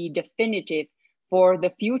going to be definitive for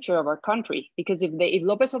the future of our country. Because if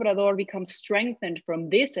López Obrador becomes strengthened from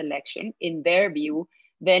this election, in their view,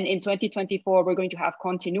 then in 2024, we're going to have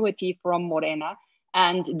continuity from Morena,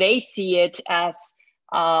 and they see it as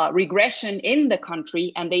regression in the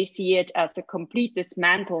country, and they see it as a complete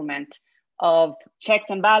dismantlement of checks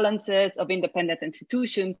and balances, of independent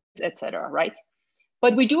institutions, etc. right?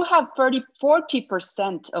 But we do have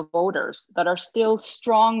 40% of voters that are still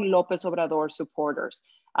strong López Obrador supporters.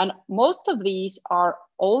 And most of these are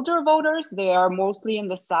older voters. They are mostly in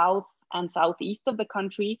the south and southeast of the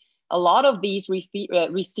country. A lot of these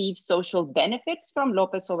receive social benefits from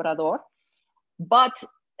López Obrador. But,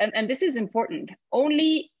 and this is important,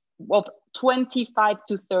 only of 25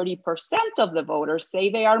 to 30% of the voters say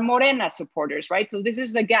they are Morena supporters, right? So this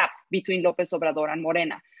is a gap between López Obrador and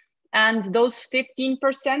Morena. And those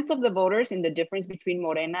 15% of the voters, in the difference between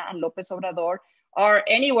Morena and López Obrador, are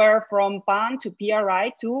anywhere from PAN to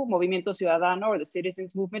PRI to Movimiento Ciudadano, or the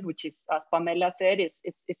Citizens Movement, which is, as Pamela said, is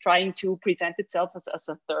trying to present itself as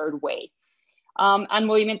a third way. And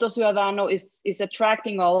Movimiento Ciudadano is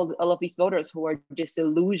attracting all of these voters who are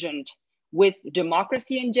disillusioned with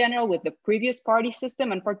democracy in general, with the previous party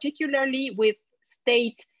system, and particularly with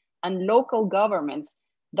state and local governments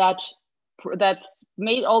that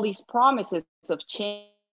made all these promises of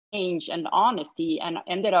change and honesty and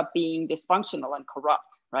ended up being dysfunctional and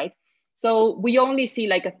corrupt, right? So we only see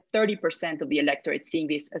like a 30% of the electorate seeing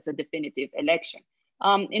this as a definitive election.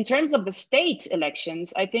 In terms of the state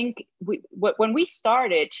elections, I think when we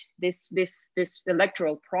started this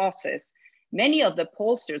electoral process, many of the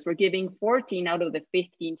pollsters were giving 14 out of the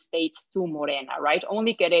 15 states to Morena, right?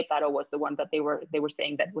 Only Querétaro was the one that they were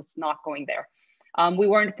saying that was not going there. We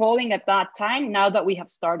weren't polling at that time. Now that we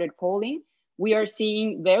have started polling, we are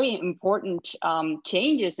seeing very important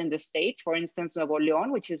changes in the states. For instance, Nuevo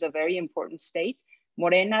León, which is a very important state.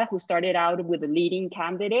 Morena, who started out with a leading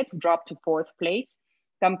candidate, dropped to 4th place.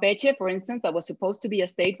 Campeche, for instance, that was supposed to be a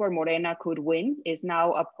state where Morena could win, is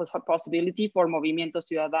now a possibility for Movimiento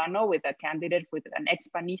Ciudadano with a candidate with an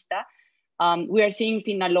ex-panista. We are seeing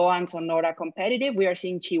Sinaloa and Sonora competitive. We are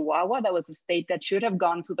seeing Chihuahua, that was a state that should have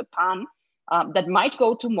gone to the PAN, that might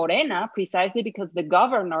go to Morena precisely because the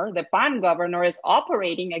governor, the PAN governor, is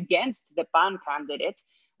operating against the PAN candidate.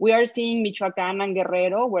 We are seeing Michoacán and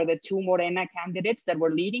Guerrero, where the two Morena candidates that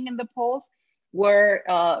were leading in the polls were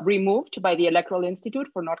removed by the Electoral Institute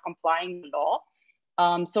for not complying with law.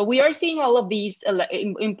 So we are seeing all of these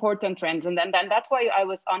important trends, and then that's why I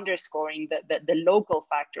was underscoring the local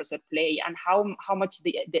factors at play and how much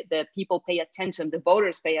the people pay attention, the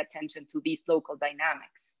voters pay attention to these local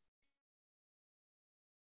dynamics.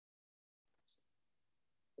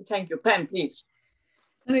 Thank you. Pam, please.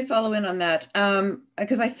 Let me follow in on that,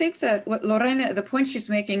 because I think that what Lorena, the point she's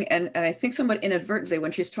making, and I think somewhat inadvertently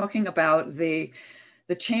when she's talking about the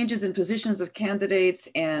changes in positions of candidates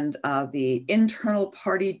and the internal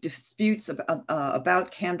party disputes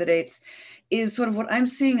about candidates, is sort of what I'm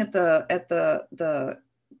seeing at the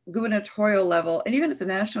gubernatorial level and even at the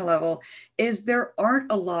national level, is there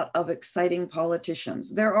aren't a lot of exciting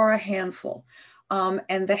politicians. There are a handful.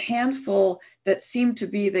 And the handful that seem to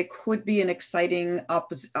be, they could be an exciting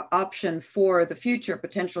option for the future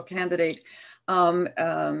potential candidate. They're,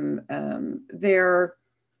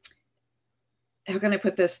 how can I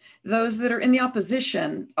put this? Those that are in the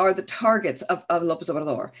opposition are the targets of López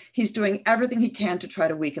Obrador. He's doing everything he can to try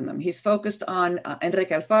to weaken them. He's focused on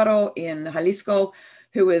Enrique Alfaro in Jalisco,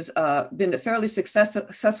 who has been a fairly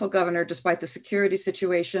successful governor despite the security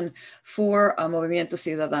situation for Movimiento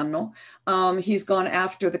Ciudadano. He's gone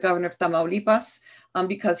after the governor of Tamaulipas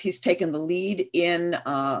because he's taken the lead in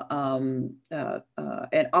an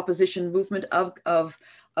opposition movement of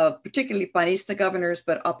particularly panista governors,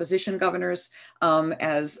 but opposition governors,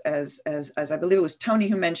 as I believe it was Tony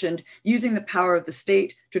who mentioned, using the power of the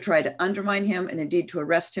state to try to undermine him and indeed to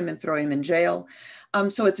arrest him and throw him in jail.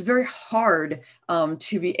 So it's very hard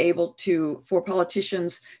to be able for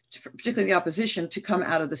politicians, particularly the opposition, to come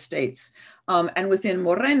out of the states. And within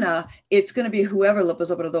Morena, it's going to be whoever López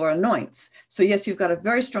Obrador anoints. So yes, you've got a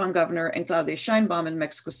very strong governor in Claudia Sheinbaum in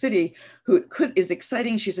Mexico City, who is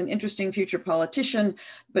exciting. She's an interesting future politician,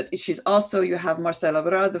 but she's also, you have Marcelo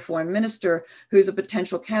Ebrard, the foreign minister, who's a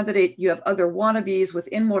potential candidate. You have other wannabes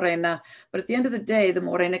within Morena, but at the end of the day, the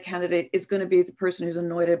Morena candidate is going to be the person who's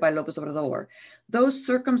anointed by López Obrador. Those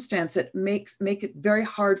circumstances make it very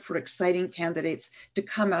hard for exciting candidates to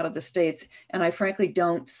come out of the states. And I frankly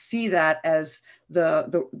don't see that as the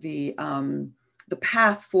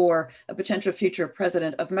path for a potential future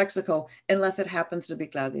president of Mexico, unless it happens to be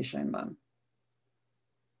Claudia Sheinbaum.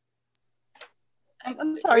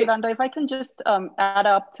 I'm sorry, Vanda, if I can just add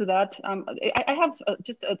up to that. I have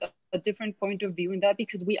just a different point of view in that,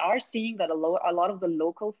 because we are seeing that a lot of the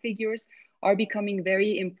local figures are becoming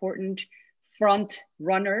very important front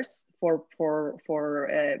runners for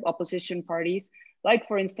opposition parties. Like,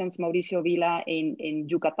 for instance, Mauricio Vila in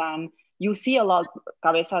Yucatan. You see a lot,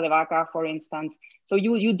 Cabeza de Vaca, for instance. So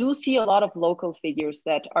you do see a lot of local figures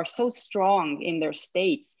that are so strong in their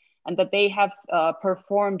states, and that they have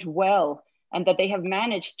performed well, and that they have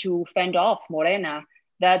managed to fend off Morena,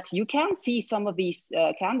 that you can see some of these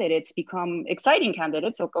candidates become exciting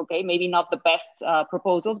candidates. Okay, maybe not the best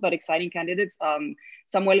proposals, but exciting candidates.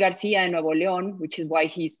 Samuel Garcia in Nuevo León, which is why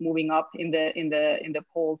he's moving up in the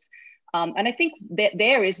polls. And I think that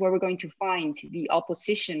there is where we're going to find the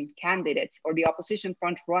opposition candidate or the opposition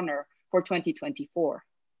front runner for 2024.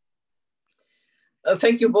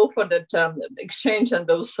 Thank you both for that exchange and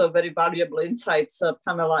those very valuable insights,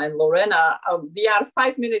 Pamela and Lorena. We are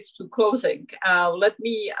 5 minutes to closing. Let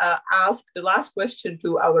me ask the last question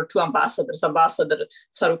to our two ambassadors, Ambassador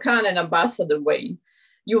Sarukhan and Ambassador Wayne.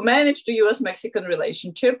 You managed the U.S. Mexican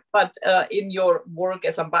relationship, but in your work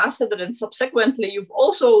as ambassador and subsequently, you've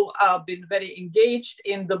also been very engaged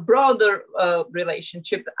in the broader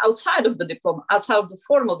relationship outside of the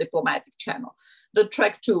formal diplomatic channel. The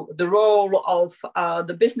track two, the role of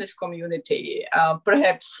the business community,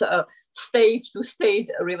 perhaps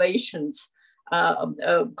state-to-state relations,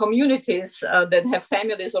 communities that have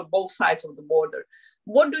families on both sides of the border.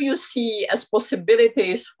 What do you see as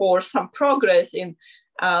possibilities for some progress in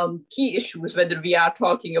key issues, whether we are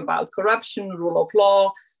talking about corruption, rule of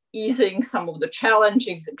law, easing some of the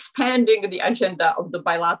challenges, expanding the agenda of the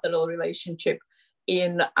bilateral relationship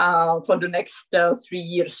for the next 3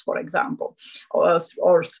 years, for example, or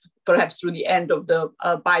perhaps through the end of the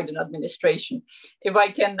Biden administration. If I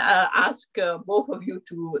can ask both of you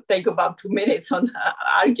to take about 2 minutes on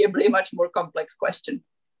arguably a much more complex question.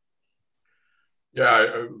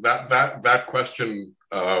 Yeah, that question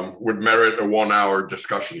would merit a 1 hour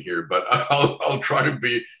discussion here, but I'll try to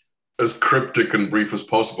be as cryptic and brief as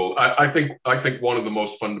possible. I think one of the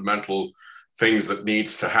most fundamental things that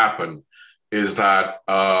needs to happen is that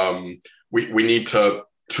we need to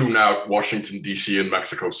tune out Washington, D.C. and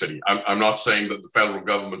Mexico City. I'm not saying that the federal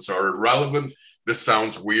governments are irrelevant. This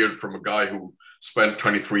sounds weird from a guy who spent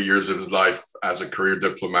 23 years of his life as a career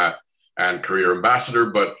diplomat and career ambassador,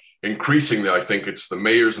 but increasingly, I think it's the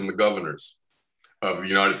mayors and the governors of the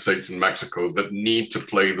United States and Mexico that need to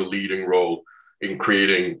play the leading role in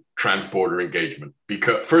creating trans-border engagement.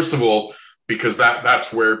 Because, first of all, because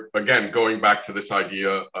that's where, again, going back to this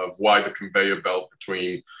idea of why the conveyor belt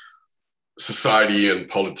between society and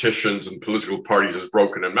politicians and political parties is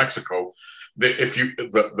broken in Mexico.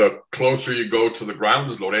 The closer you go to the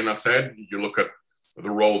ground, as Lorena said, you look at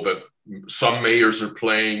the role that some mayors are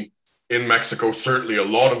playing in Mexico, certainly a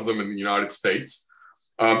lot of them in the United States.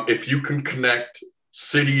 If you can connect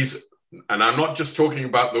cities, and I'm not just talking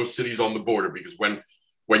about those cities on the border, because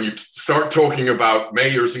when you start talking about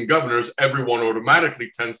mayors and governors, everyone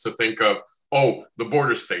automatically tends to think of, oh, the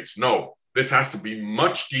border states. No, this has to be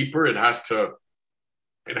much deeper. It has to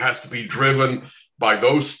be driven by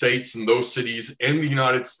those states and those cities in the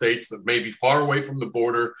United States that may be far away from the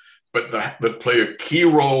border, but that play a key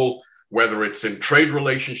role, whether it's in trade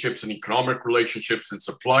relationships and economic relationships, in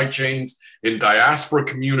supply chains, in diaspora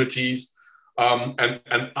communities.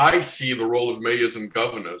 And I see the role of mayors and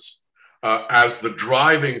governors as the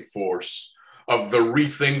driving force of the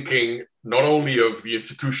rethinking, not only of the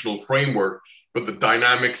institutional framework, but the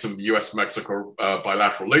dynamics of the U.S. Mexico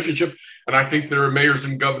bilateral relationship. And I think there are mayors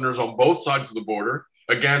and governors on both sides of the border,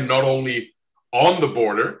 again, not only on the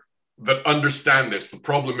border, that understand this. The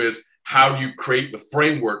problem is, how do you create the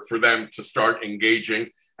framework for them to start engaging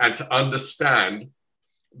and to understand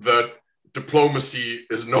that diplomacy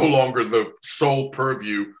is no longer the sole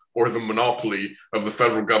purview or the monopoly of the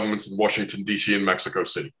federal governments in Washington, D.C. and Mexico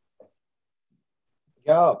City?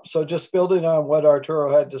 Yeah, so just building on what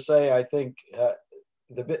Arturo had to say, I think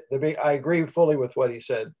I agree fully with what he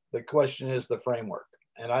said. The question is the framework.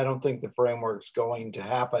 And I don't think the framework's going to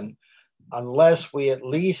happen unless we at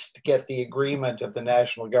least get the agreement of the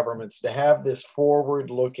national governments to have this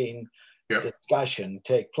forward-looking discussion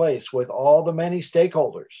take place with all the many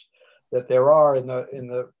stakeholders that there are in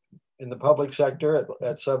the public sector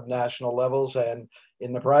at subnational levels and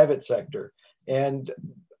in the private sector, and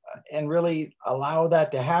really allow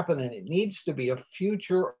that to happen. And it needs to be a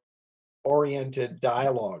future-oriented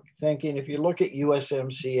dialogue. Thinking, if you look at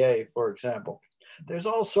USMCA, for example, there's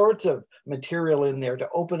all sorts of material in there to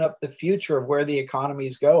open up the future of where the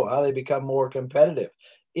economies go, how they become more competitive,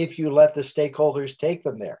 if you let the stakeholders take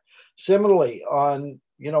them there. Similarly, on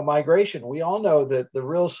migration, we all know that the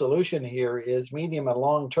real solution here is medium and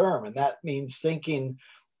long term, and that means thinking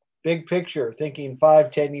big picture, thinking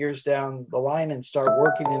 5-10 years down the line and start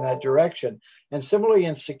working in that direction. And similarly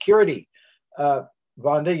in security,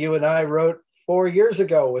 Vonda, you and I wrote 4 years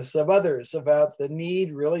ago with some others about the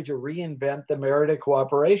need really to reinvent the merit of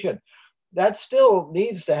cooperation. That still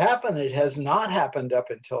needs to happen. It has not happened up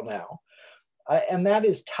until now. And that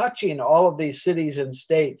is touching all of these cities and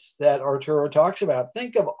states that Arturo talks about.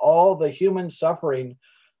 Think of all the human suffering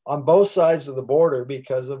on both sides of the border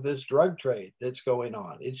because of this drug trade that's going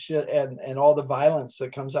on. It's just, and all the violence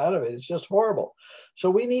that comes out of it. It's just horrible. So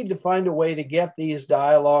we need to find a way to get these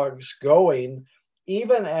dialogues going,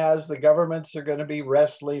 even as the governments are going to be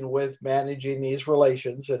wrestling with managing these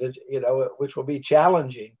relations, and which will be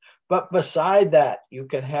challenging. But beside that, you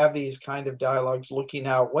can have these kind of dialogues looking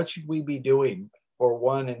out, what should we be doing for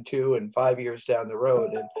 1 and 2 and 5 years down the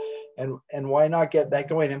road? And why not get that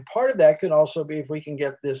going? And part of that could also be if we can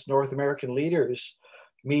get this North American leaders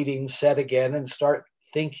meeting set again and start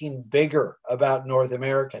thinking bigger about North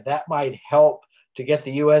America. That might help to get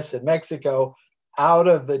the U.S. and Mexico out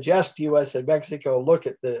of the just U.S. and Mexico look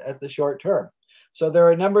at the short term. So there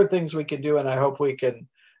are a number of things we can do, and I hope we can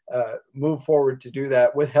move forward to do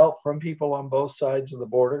that with help from people on both sides of the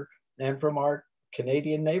border and from our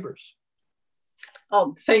Canadian neighbors.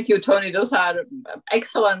 Oh, thank you, Tony. Those are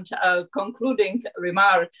excellent concluding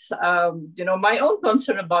remarks. My own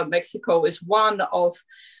concern about Mexico is one of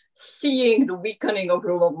seeing the weakening of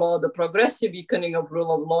rule of law, the progressive weakening of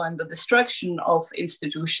rule of law, and the destruction of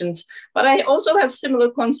institutions. But I also have similar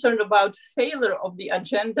concern about failure of the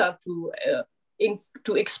agenda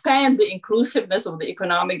to expand the inclusiveness of the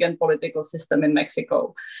economic and political system in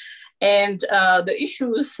Mexico. And the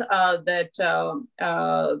issues that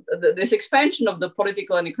this expansion of the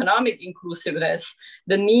political and economic inclusiveness,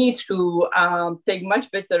 the need to take much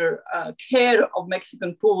better care of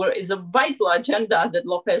Mexican poor is a vital agenda that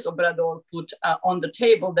López Obrador put on the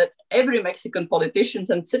table that every Mexican politician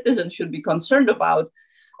and citizen should be concerned about.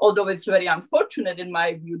 Although it's very unfortunate, in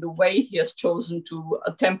my view, the way he has chosen to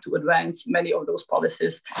attempt to advance many of those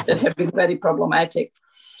policies that have been very problematic.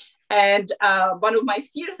 And one of my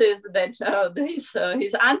fears is that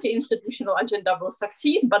his anti-institutional agenda will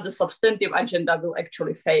succeed, but the substantive agenda will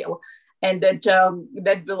actually fail. And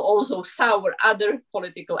that will also sour other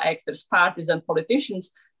political actors, parties, and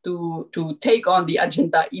politicians to take on the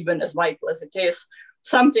agenda, even as vital as it is.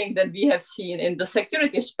 Something that we have seen in the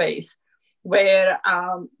security space, where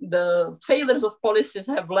the failures of policies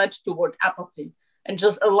have led toward apathy and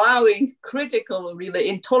just allowing critical, really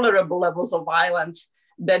intolerable levels of violence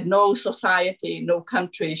that no society, no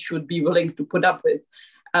country should be willing to put up with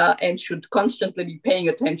and should constantly be paying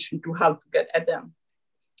attention to how to get at them.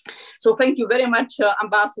 So thank you very much,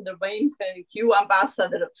 Ambassador Wayne. Thank you,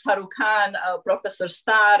 Ambassador Sarukan, Professor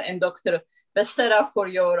Starr, and Dr. Becerra for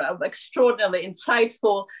your extraordinarily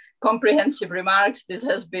insightful, comprehensive remarks. This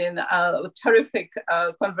has been a terrific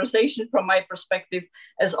conversation from my perspective.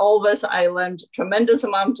 As always, I learned a tremendous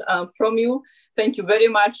amount from you. Thank you very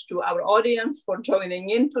much to our audience for joining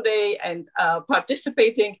in today and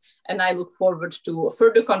participating. And I look forward to a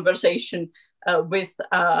further conversation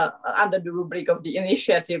under the rubric of the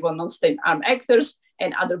Initiative on Non-State Armed Actors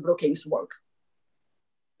and other Brookings work.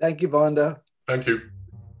 Thank you, Vonda. Thank you.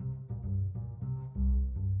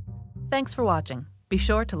 Thanks for watching. Be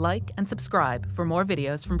sure to like and subscribe for more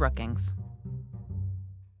videos from Brookings.